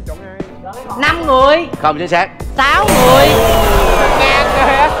nhà tôi chọn ai? 5 người. Không chính xác. 6 người. Ngang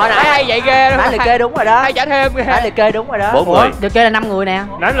ghê. Hồi nãy hay vậy ghê. Đã liệt kê đúng rồi đó. Hay trả thêm ghê. Đã liệt kê đúng rồi đó. 4 người. Được kêu là 5 người nè.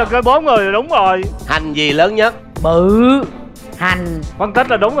 Nãy là kêu 4 người là đúng rồi. Hành gì lớn nhất? Bự. Hành. Phân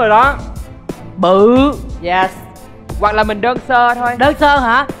tích là đúng rồi đó. Bự. Yes. Hoặc là mình đơn sơ thôi. Đơn sơ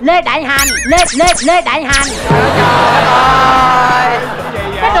hả? Lê Đại Hành. Lê Đại Hành.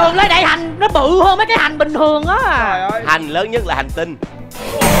 Cái đường Lê Đại Hành nó bự hơn mấy cái hành bình thường á. Hành lớn nhất là hành tinh.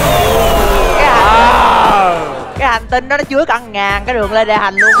 Cái hành tinh đó nó chứa cả ngàn cái đường Lê Đại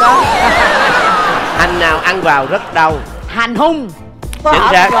Hành luôn đó. Hành nào ăn vào rất đau? Hành hung. Chính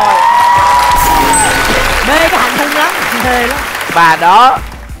xác. Mê cái hành hung lắm. Mê lắm. Bà đó,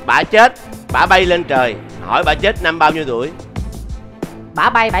 bà chết, bà bay lên trời. Hỏi bà chết năm bao nhiêu tuổi? Bả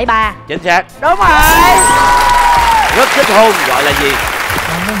bay 73. Chính xác. Đúng rồi. Rất thích hôn gọi là gì?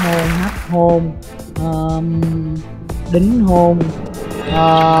 Có hôn, hắt hôn, đính hôn,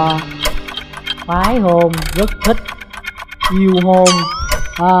 phái hôn, rất thích, yêu hôn,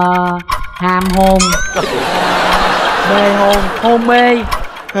 ham hôn, mê hôn, hôn mê.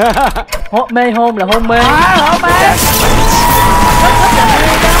 Mê hôn là hôn mê. Hôn mê.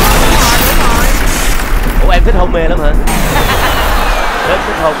 Ủa em thích hôn mê lắm hả? Rất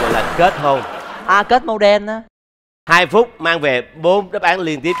thích hôn gọi là kết hôn. Kết màu đen đó. 2 phút mang về 4 đáp án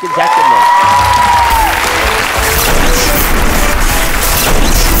liên tiếp chính xác trên một.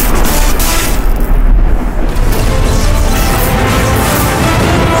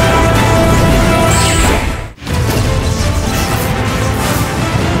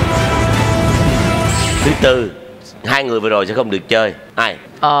 Thứ tư, 2 người vừa rồi sẽ không được chơi. Ai?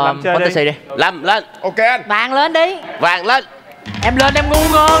 Lâm chơi đi. đi. Lâm lên. Ok anh. Vàng lên đi. Vàng lên. Em lên em ngu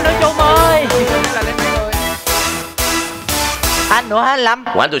ngơ nữa Chung ơi. Anh nữa hả anh Lâm?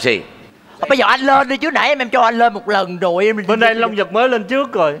 One two three. Bây giờ anh lên đi chứ nãy em cho anh lên một lần rồi. Bên đây Long Giật mới lên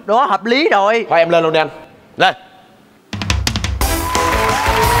trước rồi. Đó hợp lý rồi. Thôi em lên luôn đi anh. Lên.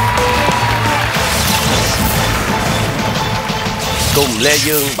 Cùng Lê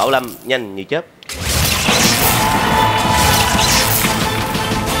Dương, Bảo Lâm nhanh như chớp.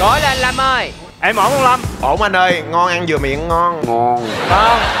 Gọi là anh Lâm ơi. Em ổn không Lâm? Ổn anh ơi, ngon ăn vừa miệng ngon. Ngon.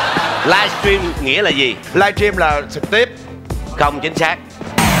 Không. Livestream nghĩa là gì? Livestream là trực tiếp. Không chính xác.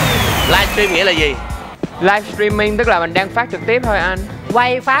 Livestream nghĩa là gì? Livestreaming tức là mình đang phát trực tiếp thôi anh.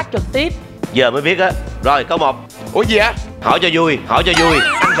 Quay phát trực tiếp. Giờ mới biết á. Rồi câu 1. Ủa gì á? Hỏi cho vui, hỏi cho vui.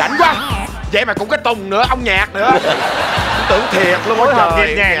 Anh rảnh quá. Vậy mà cũng cái Tùng nữa, ông Nhạc nữa. Tưởng thiệt luôn á trời.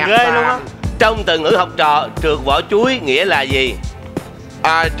 Nhịp nhàng ghê luôn á. Trong từ ngữ học trò, trượt vỏ chuối nghĩa là gì?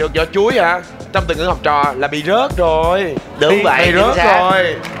 Trượt vỏ chuối hả? Trong từ ngữ học trò là bị rớt rồi. Đúng vậy, bị chính rớt xác.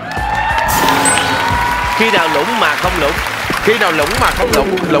 rồi. Khi nào lũng mà không lũng? Khi nào lũng mà không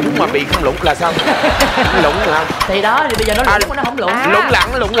lũng? Lũng mà bị không lũng là sao? Lũng hả? Thì đó, thì bây giờ nó lũng nó không lũng. Lũng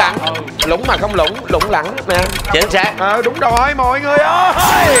lẳng, lũng lẳng. Lũng mà không lũng, lũng lẳng nè. Chính xác. Đúng rồi mọi người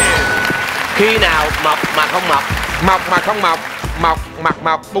ơi. Khi nào mọc mà không mọc? Mọc mà không mọc. Mọc, mặt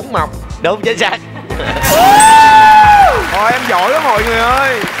mọc, bún mọc. Đúng, chính xác. Thôi em giỏi lắm mọi người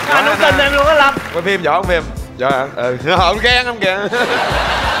ơi. Anh không tin em luôn á Lâm. Quay phim giỏi không phim? Giỏi hả? Họ ghen không kìa.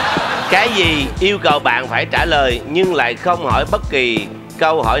 Cái gì yêu cầu bạn phải trả lời nhưng lại không hỏi bất kỳ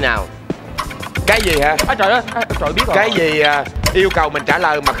câu hỏi nào? Cái gì hả? Trời ơi, trời biết rồi. Cái gì yêu cầu mình trả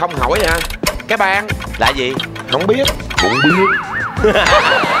lời mà không hỏi hả? Cái ban. Là gì? Không biết.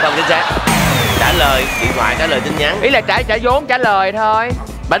 Không chính xác. Trả lời điện thoại, trả lời tin nhắn. Ý là trả vốn trả lời thôi.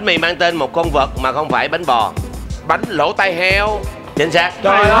 Bánh mì mang tên một con vật mà không phải bánh bò. Bánh lỗ tai heo. Chính xác.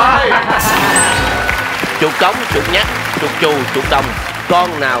 Trời ơi. Chuột cống, chuột nhắt, chuột chù, chuột đồng.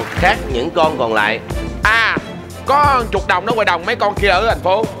 Con nào khác những con còn lại? Có chuột đồng nó ngoài đồng mấy con kia ở thành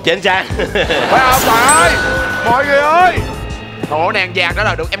phố. Chính xác. Phải không trời ơi? Mọi người ơi. Hộ nàng vàng đó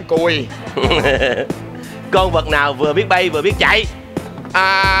là được em cùi. Con vật nào vừa biết bay vừa biết chạy?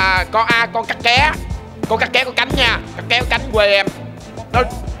 Con cắt ké. Con cắt ké có cánh nha. Cắt ké có cánh quê em. Nó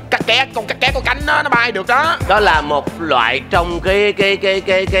con cắt ké có cánh đó, nó bay được đó. Đó là một loại trong cái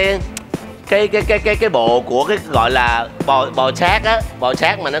bộ của cái gọi là bò sát á, bò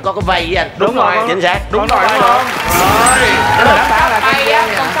sát mà nó có cái vây với anh. Đúng rồi. Chính xác. Đúng rồi. Con sóc bay á,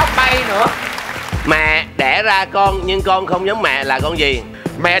 con sóc bay nữa. Mẹ đẻ ra con nhưng con không giống mẹ là con gì?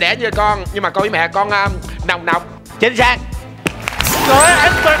 Mẹ đẻ như con nhưng mà con với mẹ con nồng nọc. Chính xác. Trời ơi,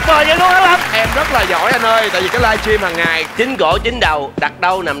 em tuyệt vời vậy luôn á Lâm. Em rất là giỏi anh ơi, tại vì cái livestream hàng ngày. Chính cổ chính đầu đặt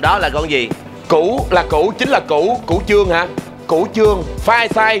đâu nằm đó là con gì? Củ là củ, chính là củ chương hả? Củ chương, phai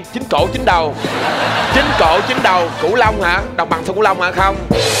sai, chính cổ chính đầu. Chính cổ chính đầu, củ long hả? Đồng bằng sông Cửu Long hả? Không.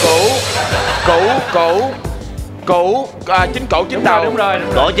 Chính cổ chính đầu. Đúng rồi.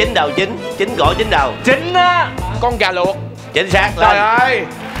 Cổ chính đầu chính cổ chính đầu. Chính á. Con gà luộc. Chính xác. Trời ơi.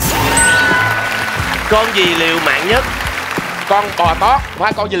 Con gì liều mạng nhất? Con bò tót.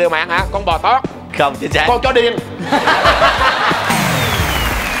 Phải con gì liều mạng hả? Con bò tót. Không, chính xác. Con chó điên.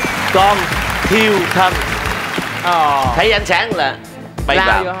 Con thiêu thân. Thấy ánh sáng là bay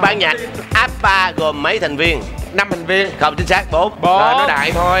vào. Ban nhạc Appa gồm mấy thành viên? 5 thành viên. Không, chính xác 4. Rồi nó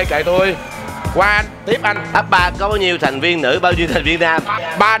đại thôi, kệ tôi. Qua anh, tiếp anh. Appa có bao nhiêu thành viên nữ, bao nhiêu thành viên nam?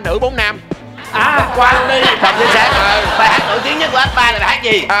 3 nữ 4 nam. Qua luôn đi. Không, chính xác. Bài hát nổi tiếng nhất của Appa là bài hát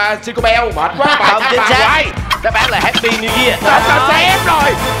gì? Chico Bell, mệt quá. Không, chính xác. Đáp án là Happy New Year. Xem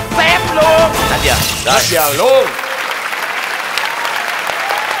rồi. Xem luôn. Hết giờ. Rồi. Hết giờ luôn.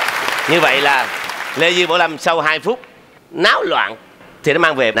 Như vậy là Lê Duy Bảo Lâm sau 2 phút náo loạn thì nó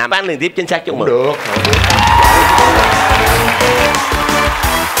mang về đáp án liên tiếp chính xác. Chúc mừng. Được.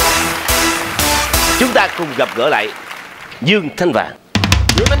 Chúng ta cùng gặp gỡ lại Dương Thanh Vàng.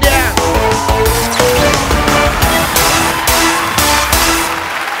 Dương Thanh Vàng.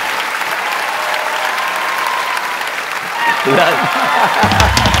 Lên.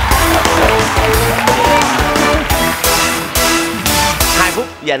 2 phút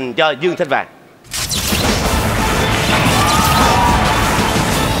dành cho Dương Thanh Vàng.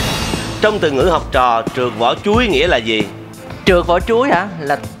 Trong từ ngữ học trò, trượt vỏ chuối nghĩa là gì? Trượt vỏ chuối hả?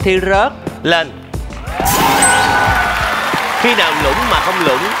 Là thi rớt. Lên. Khi nào lũng mà không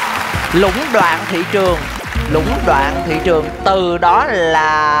lũng? Lũng đoạn thị trường. Lũng đoạn thị trường, từ đó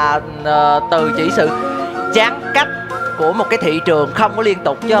là từ chỉ sự giãn cách của một cái thị trường không có liên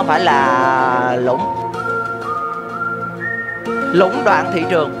tục chứ không phải là lũng. Lũng đoạn thị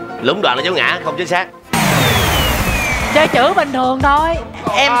trường. Lũng đoạn là dấu ngã, không chính xác. Chơi chữ bình thường thôi.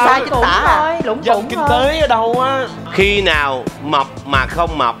 Em sai chính tả thôi. Lũng Dân củng kinh thôi. tế ở đâu á? Khi nào mọc mà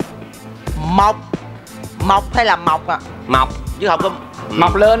không mọc? Mọc. Mọc hay là mọc à? Mọc chứ không có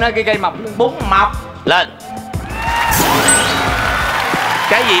Mọc lên á, cây mọc lên. Bún mọc. lên.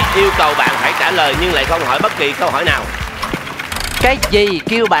 Cái gì yêu cầu bạn phải trả lời nhưng lại không hỏi bất kỳ câu hỏi nào? Cái gì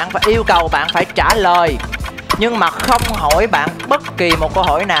kêu bạn phải yêu cầu bạn phải trả lời nhưng mà không hỏi bạn bất kỳ một câu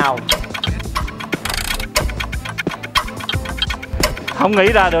hỏi nào? Không nghĩ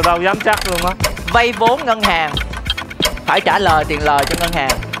ra được đâu, dám chắc luôn á. Vay vốn ngân hàng phải trả lời tiền lời cho ngân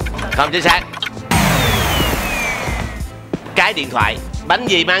hàng. Không chính xác. Cái điện thoại. Bánh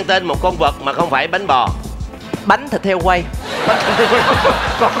gì mang tên một con vật mà không phải bánh bò? Bánh thịt heo quay.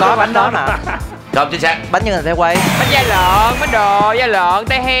 Có bánh đó mà. Không chính xác. Bánh nhân thịt heo quay. Bánh da lợn, bánh đồ, da lợn,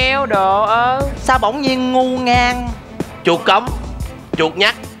 tay heo, đồ Sao bỗng nhiên ngu ngang? Chuột cống, chuột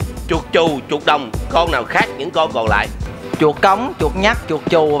nhắt, chuột chù, chuột đồng. Con nào khác những con còn lại? Chuột cống, chuột nhắt, chuột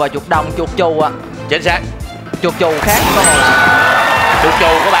chù và chuột đồng. Chuột chù à? Chính xác. Chuột chù khác con nào? Chuột chù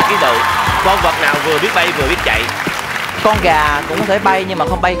có 3 ký tự. Con vật nào vừa biết bay vừa biết chạy? Con gà cũng có thể bay nhưng mà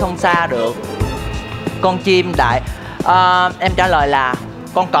không bay không xa được. Con chim đại em trả lời là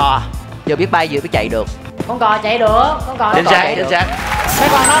con cò, vừa biết bay vừa biết chạy được. Con cò chạy được, con cò Chính xác, chính xác. mấy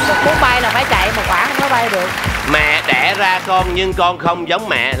con nó muốn bay là phải chạy một khoảng mới bay được. Mẹ đẻ ra con nhưng con không giống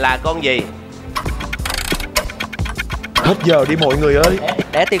mẹ là con gì? Hết giờ đi mọi người ơi.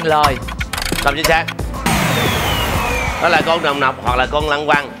 Để tiền lời. Không chính xác. Đó là con đồng nọc hoặc là con lăng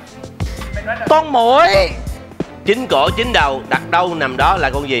quăng. Con muỗi. Chính cổ chính đầu đặt đâu nằm đó là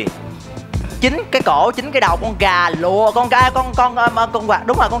con gì? Chính cái cổ chính cái đầu. Con gà lụa, con gà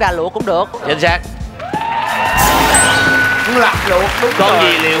đúng rồi, con gà lụa cũng được. Chính xác. Lạc luộc đúng Con rồi.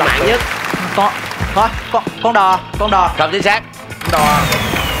 gì liều mạng nhất? Con đò. Không chính xác. Đò.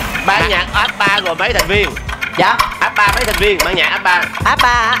 Ban nhạc áp 3 gồm mấy thành viên? Dạ. Áp 3 mấy thành viên? Ban nhạc áp 3. Áp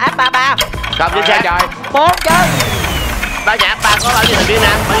ba. Không chính xác. Trời. 4 chân. Ban nhạc áp 3 có bao nhiêu thành viên nè?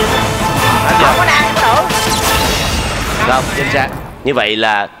 Không có nam có nữ. Không chính xác. Như vậy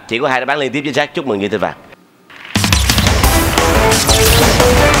là chỉ có 2 đáp án liên tiếp chính xác. Chúc mừng Như Tinh Vàng.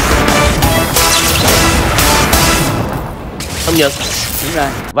 Ông Nhật. Đúng rồi.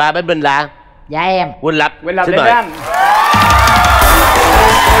 Và bên mình là Dạ em. Quỳnh Lập. Quỳnh Lập Xin lên mời. anh.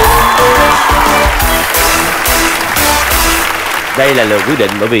 Đây là lượt quyết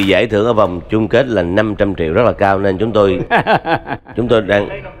định bởi vì giải thưởng ở vòng chung kết là 500 triệu rất là cao nên chúng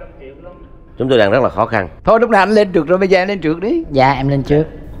tôi đang rất là khó khăn. Thôi lúc nào anh lên trượt rồi, bây giờ anh lên trượt đi. Dạ em lên trước.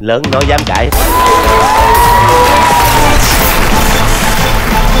 Lớn nói dám cãi.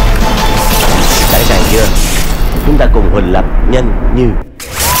 Sẵn sàng chưa? Chúng ta cùng Huỳnh Lập nhanh như.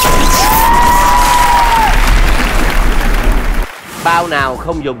 Bao nào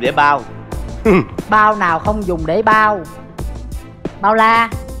không dùng để bao? Bao nào không dùng để bao? Bao la.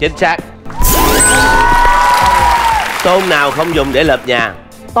 Chính xác. Tôn nào không dùng để lợp nhà?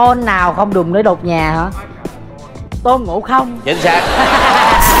 Tôn nào không dùng để đột nhà hả? Tôn Ngộ Không. Chính xác.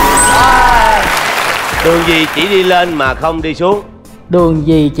 Đường gì chỉ đi lên mà không đi xuống? Đường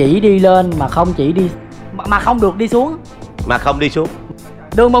gì chỉ đi lên mà không chỉ đi mà không được đi xuống? Mà không đi xuống.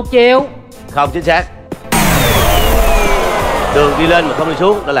 Đường một chiều. Không chính xác. Đường đi lên mà không đi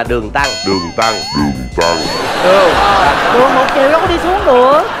xuống đó là đường tăng. Đường một chiều đâu có đi xuống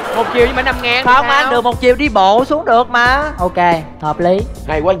được. Một chiều nhưng mà 5.000. Không anh, đường một chiều đi bộ xuống được mà. Ok, hợp lý.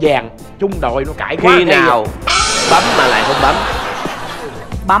 Hay quá vàng. Chung đội nó cãi quá. Khi nào bấm mà lại không bấm?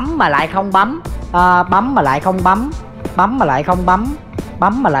 Bấm mà lại không bấm. Bấm mà lại không bấm. Bấm mà lại không bấm.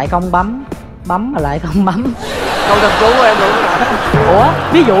 Bấm mà lại không bấm. Bấm mà lại không bấm. Câu thần chú của em đúng rồi. Ủa,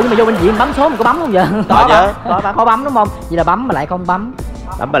 ví dụ như mà vô bệnh viện bấm số mình có bấm không vậy? Có chứ. Có bấm đúng không? Vậy là bấm mà lại không bấm.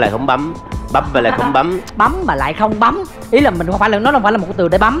 Bấm mà lại không bấm. Bấm mà lại không bấm. Bấm mà lại không bấm. Ý là mình không phải là nó không phải là một cái từ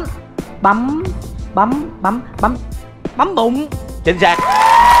để bấm. Bấm bụng. Chính xác.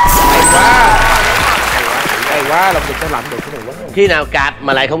 Hay quá. Hay quá, lòng mình sẽ làm được cái này lắm. Khi nào cạp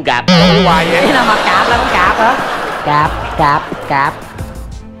mà lại không cạp? Hoài vậy. Khi nào mà cạp là không cạp hả? Cạp.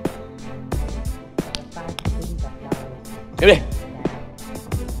 Đi đi.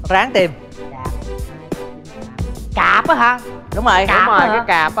 Ráng tìm. Cạp á hả? Đúng rồi, Cạp đúng rồi, hả? cái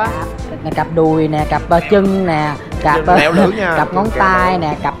cạp á. Nè, cặp đùi nè, cặp chân nè, cặp Lẹo nữ nha. cặp ngón tay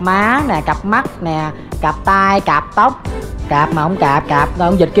nè, cặp má nè, cặp mắt nè, cặp tai, cặp tóc. Cạp mà không cạp,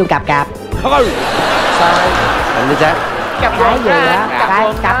 ông dịch kêu cạp. Thôi. Sai. Không chính xác. Cặp Cái quần gì á,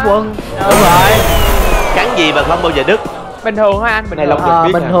 đó? Cặp quần. Đúng rồi. Cắn gì mà không bao giờ đứt? bình thường hả anh? Bình Này thường. Long Giật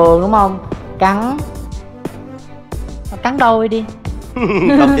biết Bình nè. thường đúng không? Cắn đôi đi.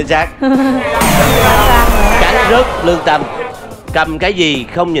 Không chính xác. Cắn rớt lương tâm. Cầm cái gì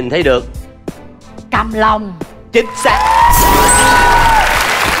không nhìn thấy được? Cầm lòng. Chính xác.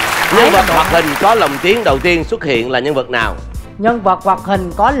 Nhân vật hoạt hình có lồng tiếng đầu tiên xuất hiện là nhân vật nào? Nhân vật hoạt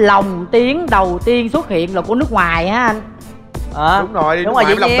hình có lồng tiếng đầu tiên xuất hiện là của nước ngoài hả anh? Đúng rồi, đúng rồi,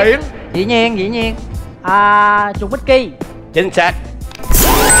 dĩ dĩ nhiên. tiếng. Dĩ nhiên. Chuột Mickey. Chính xác.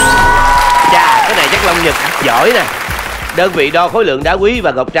 Chà, cái này chắc Long Nhật giỏi nè. Đơn vị đo khối lượng đá quý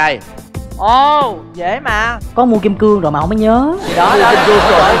và ngọc trai. Ồ, dễ mà. Có mua kim cương rồi mà không có nhớ. Thì đó. Kim cương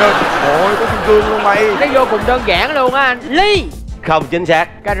rồi. Ôi, có kim cương luôn mày. Nó vô cùng đơn giản luôn á anh. Ly. Không chính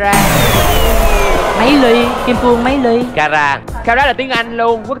xác. Cara. Mấy ly, kim cương mấy ly. Cara. Cara là tiếng Anh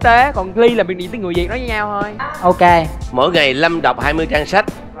luôn, quốc tế. Còn ly là biệt tiếng người Việt nói với nhau thôi. Ok. Mỗi ngày Lâm đọc 20 trang sách.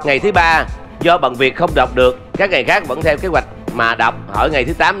 Ngày thứ 3 do bận việc không đọc được, các ngày khác vẫn theo kế hoạch mà đọc. Hỏi ngày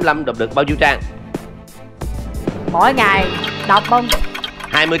thứ 8 Lâm đọc được bao nhiêu trang? Mỗi ngày đọc không?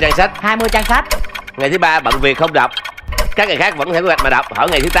 20 trang sách. 20 trang sách. Ngày thứ 3 bận việc không đọc, các ngày khác vẫn theo kế hoạch mà đọc. Hỏi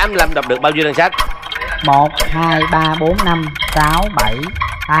ngày thứ 8 Lâm đọc được bao nhiêu trang sách? 1, 2, 3, 4, 5, 6, 7,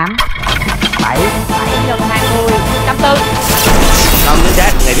 8 7 7 nhân 20 140. Không chính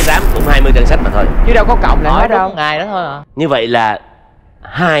xác, ngày thứ 8 cũng 20 trang sách mà thôi. Chứ đâu có cộng lại Hỏi hết đâu. đúng ngày đó thôi à. Như vậy là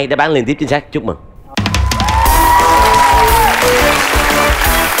 2 đáp án liên tiếp chính xác, chúc mừng.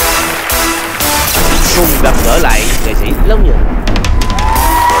 Cùng gặp gỡ lại nghệ sĩ Long Nhật.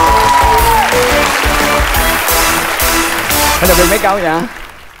 Phải được mấy câu vậy?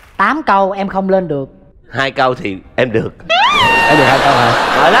 8 câu em không lên được. 2 câu thì em được. Em được 2 câu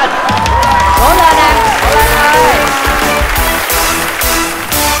hả? Rồi lên. Cố lên anh, cố lên ơi.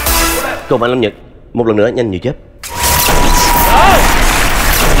 Cùng anh Long Nhật một lần nữa, nhanh như chớp.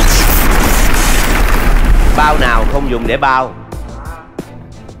 Bao nào không dùng để bao?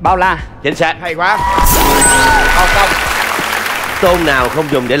 Bao la. Chính xác. Hay quá. Không không. Tôn nào không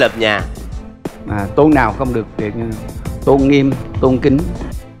dùng để lợp nhà? Tôn nào không được việc tôn nghiêm, tôn kính.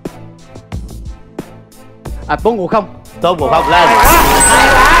 Tôn ngộ không. Tôn ngộ không lên.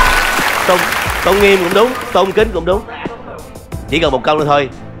 Tôn nghiêm cũng đúng, tôn kính cũng đúng. Chỉ cần một câu nữa thôi,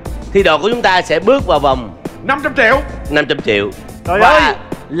 thi đấu của chúng ta sẽ bước vào vòng 500 triệu. 500 triệu. Trời và ơi,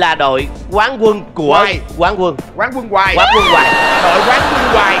 là đội quán quân của Hoài. quán quân. Quán quân hoài. Quán quân hoài. Đội quán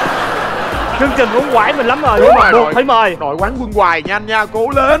quân hoài. chương trình muốn quải mình lắm rồi, Đúng nhưng mà rồi, buộc đội- phải mời. Đội quán quân hoài, nhanh nha, cố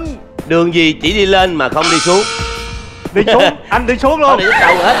lên. Đường gì chỉ đi lên mà không đi xuống? Đi xuống, anh đi xuống Không luôn. đi xuống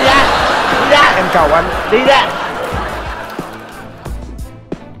đầu hết, đi ra. Đi ra. Em cầu anh. Đi ra.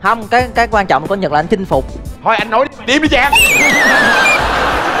 Không, cái quan trọng của Nhật là anh chinh phục. Thôi anh nói đi đi Giang.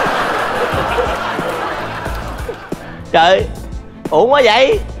 Trời, uổng quá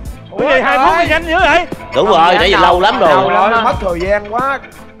vậy. Cái gì 2 phút nhanh dữ vậy? Đúng rồi, nãy giờ lâu lắm Lâu rồi. lắm, mất thời gian quá.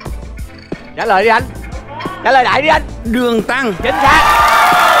 Trả lời đi anh. Trả lời đại đi anh. Đường tăng. Chính xác.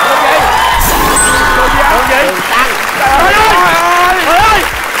 Đường gì? Đường tăng. Trời ơi!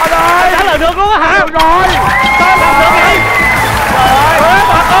 Trời ơi! Trả lời được luôn á hả? Được rồi. Sao làm được vậy? Trời ơi!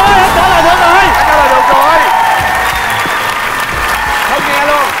 Bà ơi, em trả lời được rồi! Anh trả lời được rồi. Không nghe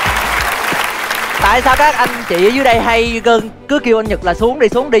luôn. Tại sao các anh chị ở dưới đây hay cứ kêu anh Nhật là xuống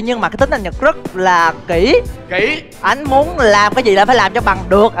đi, nhưng mà cái tính anh Nhật rất là kỹ. Kỹ. Anh muốn làm cái gì là phải làm cho bằng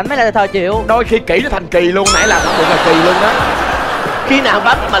được, anh mới là thời chịu. Đôi khi kỹ nó thành kỳ luôn. Nãy làm không được là kỳ luôn đó. Khi nào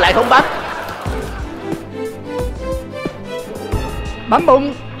bấm mà lại không bấm? Bấm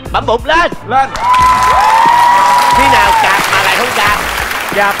bụng. Bấm bụng lên. Lên. Khi nào cạp mà lại không cạp?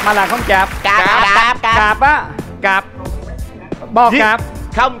 Chạp mà là không chạp. Cạp. Cạp á. Cạp. Bò cạp.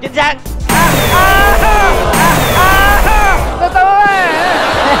 Không chính xác. Từ từ.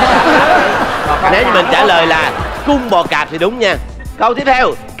 Nếu như mình trả lời là cung bò cạp thì đúng nha. Câu tiếp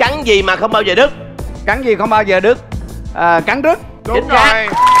theo, cắn gì mà không bao giờ đứt? Cắn gì không bao giờ đứt? Cắn đứt. Đúng Chính xác. rồi.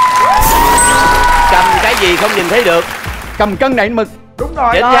 Cầm cái gì không nhìn thấy được? Cầm cân nảy mực. Đúng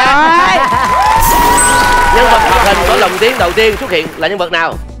rồi. Chính xác. Nhân vật hoạt hình có lồng tiếng đầu tiên xuất hiện là nhân vật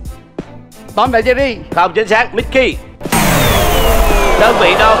nào? Tom và Jerry. Không chính xác, Mickey. Đơn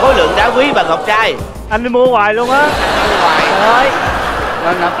vị đo khối lượng đá quý và ngọc trai. Anh đi mua hoài luôn á. Trời ơi.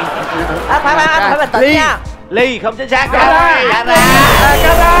 Phải bình tĩnh nha. Ly không chính xác. Cara.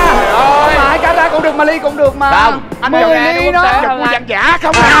 Phải Cara cũng được mà Ly cũng được mà. Không. Anh 10 vào nè, ly đúng đó. không? Mua vàng giả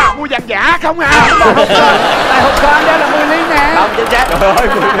không à? Mua vàng giả không à? Tại hộp con đây là 10 ly nè. Không chính xác.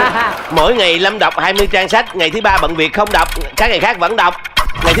 Mỗi ngày Lâm đọc 20 trang sách. Ngày thứ 3 bận việc không đọc. Các ngày khác vẫn đọc.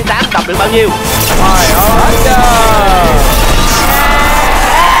 Ngày thứ 8 đọc được bao nhiêu?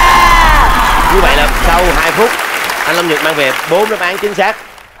 Như vậy là sau 2 phút anh Long Nhật mang về 4 đáp án chính xác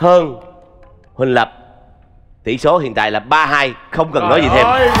hơn Huỳnh Lập. Tỷ số hiện tại là 3-2, không cần nói gì thêm.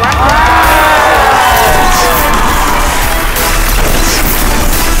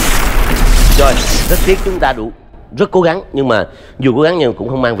 Rồi, rất tiếc chúng ta rất cố gắng, nhưng mà dù cố gắng nhưng cũng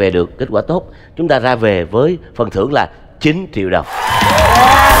không mang về được kết quả tốt. Chúng ta ra về với phần thưởng là 9 triệu đồng.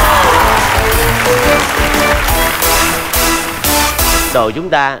 Đội chúng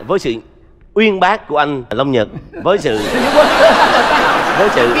ta với sự uyên bác của anh Long Nhật, với sự với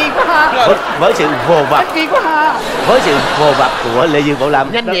sự vồ vập của Lê Dương Bảo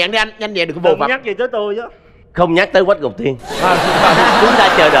Lâm. Nhanh nhẹn đi anh, nhanh nhẹn đừng có vô Đừng vập. nhắc gì tới tôi chứ. Không nhắc tới Quách Ngọc Tiên. Chúng ta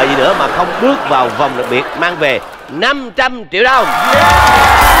chờ đợi gì nữa mà không bước vào vòng đặc biệt mang về 500 triệu đồng.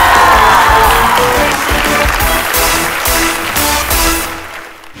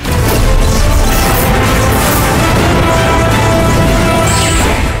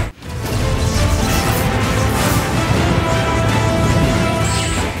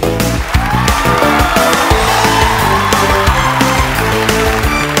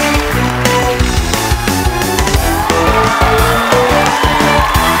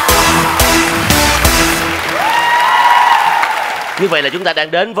 Như vậy là chúng ta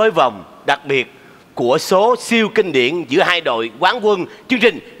đang đến với vòng đặc biệt của số siêu kinh điển giữa hai đội quán quân chương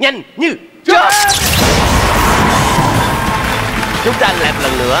trình Nhanh Như Chớp. Chúng ta làm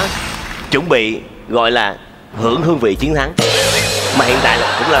lần nữa, chuẩn bị gọi là hưởng hương vị chiến thắng. Mà hiện tại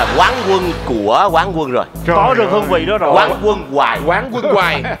là cũng là quán quân của quán quân rồi. Có được hương vị đó rồi. Quán quân hoài. Quán quân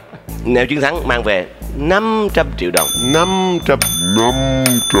hoài. Nếu chiến thắng mang về 500 triệu đồng. 500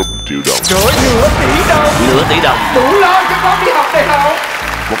 triệu đồng. Trời ơi, nửa tỷ đồng. Nửa tỷ đồng. Đủ lo cho con đi học đại học.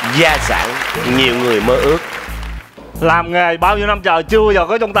 Một gia sản nhiều người mơ ước. Làm nghề bao nhiêu năm trời chưa bao giờ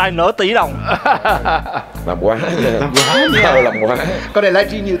có trong tay nửa tỷ đồng. Làm quá nha. Làm quá. Con này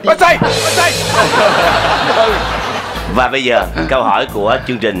livestream nhiều tiền. Bắt dây. Và bây giờ câu hỏi của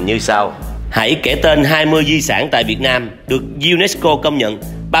chương trình như sau. Hãy kể tên 20 di sản tại Việt Nam được UNESCO công nhận,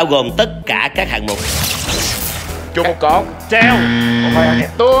 bao gồm tất cả các hạng mục. Chụp một cột. Treo.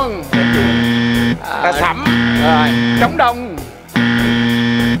 Tuôn. Sẩm. Rồi. Trống đồng.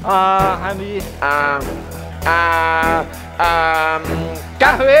 20.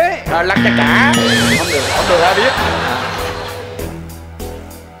 Cá Huế. Lăng Cha Cả. Không được ai biết.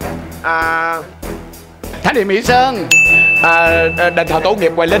 Thánh địa Mỹ Sơn. Đền thờ Tổ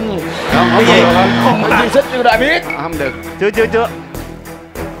nghiệp Hoài Linh. Không gì? Không Di tích như ai biết. Không được. Chưa.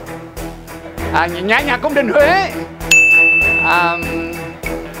 Nhà cung đình Huế.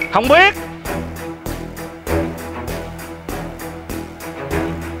 Không biết.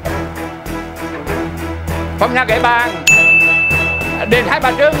 Phong Nha Kẻ Bàng. Đền Hai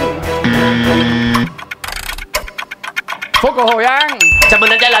Bà Trưng. Phố cổ Hội An. Sao mình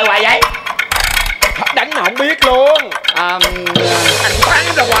đang trả lời hoài vậy? Đánh mà không biết luôn. Anh Toán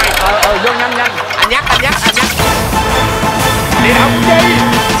ra ngoài. vô nhanh. Anh nhắc. Địa động chi.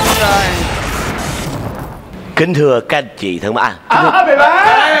 Rồi. Kính thưa các anh chị thân mến.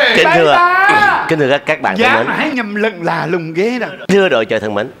 Kính thưa các bạn thân Giá mến. mãi nhầm lần là lùng ghê đó. Thưa đội trời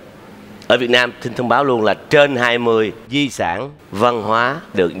thân mến, ở Việt Nam xin thông báo luôn là trên 20 di sản văn hóa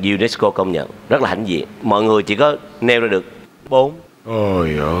được UNESCO công nhận. Rất là hãnh diện. Mọi người chỉ có nêu ra được 4. Ôi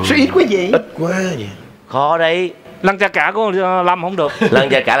ơi. Sao ít quá vậy? Ít quá vậy. Khó đấy. Lăng Cha Cả của Lâm không được. Lăng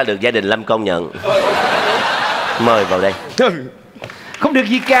Cha Cả là được gia đình Lâm công nhận. Mời vào đây. Không được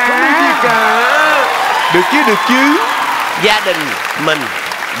gì cả. Được chứ. Gia đình mình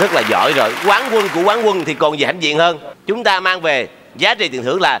rất là giỏi rồi. Quán quân của quán quân thì còn gì hãnh diện hơn. Chúng ta mang về giá trị tiền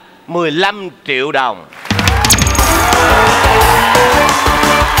thưởng là 15 triệu đồng.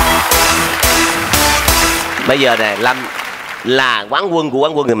 Bây giờ nè, Lâm là quán quân của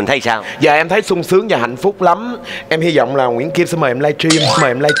quán quân thì mình thấy sao? Dạ em thấy sung sướng và hạnh phúc lắm. Em hy vọng là Nguyễn Kim sẽ mời em livestream.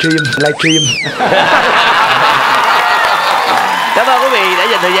 Cảm ơn quý vị đã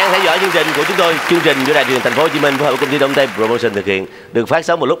dành thời gian theo dõi chương trình của chúng tôi. Chương trình do Đài truyền thành phố Hồ Chí Minh phối hợp với công ty Đông Tây Promotion thực hiện, được phát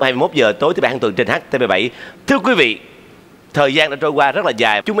sóng vào lúc 21 giờ tối thứ Bảy hàng tuần trên HTV7. Thưa quý vị, thời gian đã trôi qua rất là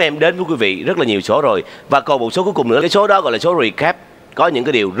dài. Chúng em đến với quý vị rất là nhiều số rồi, và còn một số cuối cùng nữa. Cái số đó gọi là số recap. Có những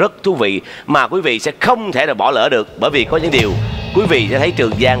cái điều rất thú vị mà quý vị sẽ không thể nào bỏ lỡ được, bởi vì có những điều quý vị sẽ thấy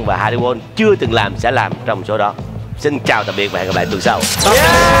Trường Giang và HariWon chưa từng làm sẽ làm trong số đó. Xin chào tạm biệt và hẹn gặp lại tuần sau.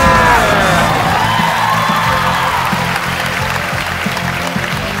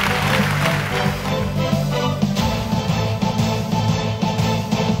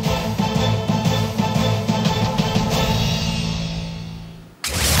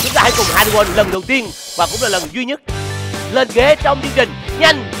 Chúng ta hãy cùng HariWon lần đầu tiên và cũng là lần duy nhất lên ghế trong chương trình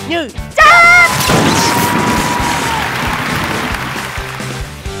Nhanh Như Chớp.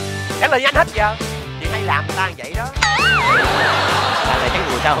 Chắc là nhanh hết giờ. Chị hay làm người ta như vậy đó. Bạn này chắc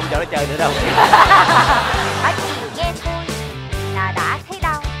người sao không cho nó chơi nữa đâu. Ở chiều nghe thôi là đã thấy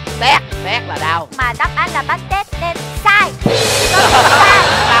đau. Tét là đau. Mà đáp án là bánh tét nên sai.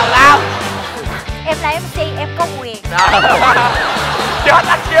 Lao. Em là MC, em có quyền. Chết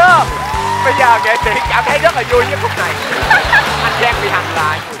anh chưa? Bây giờ nghệ sĩ cảm thấy rất là vui với khúc này. Anh Giang bị hành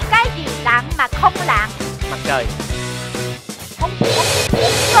lại. Cái gì lặng mà không lặng? Mặt trời.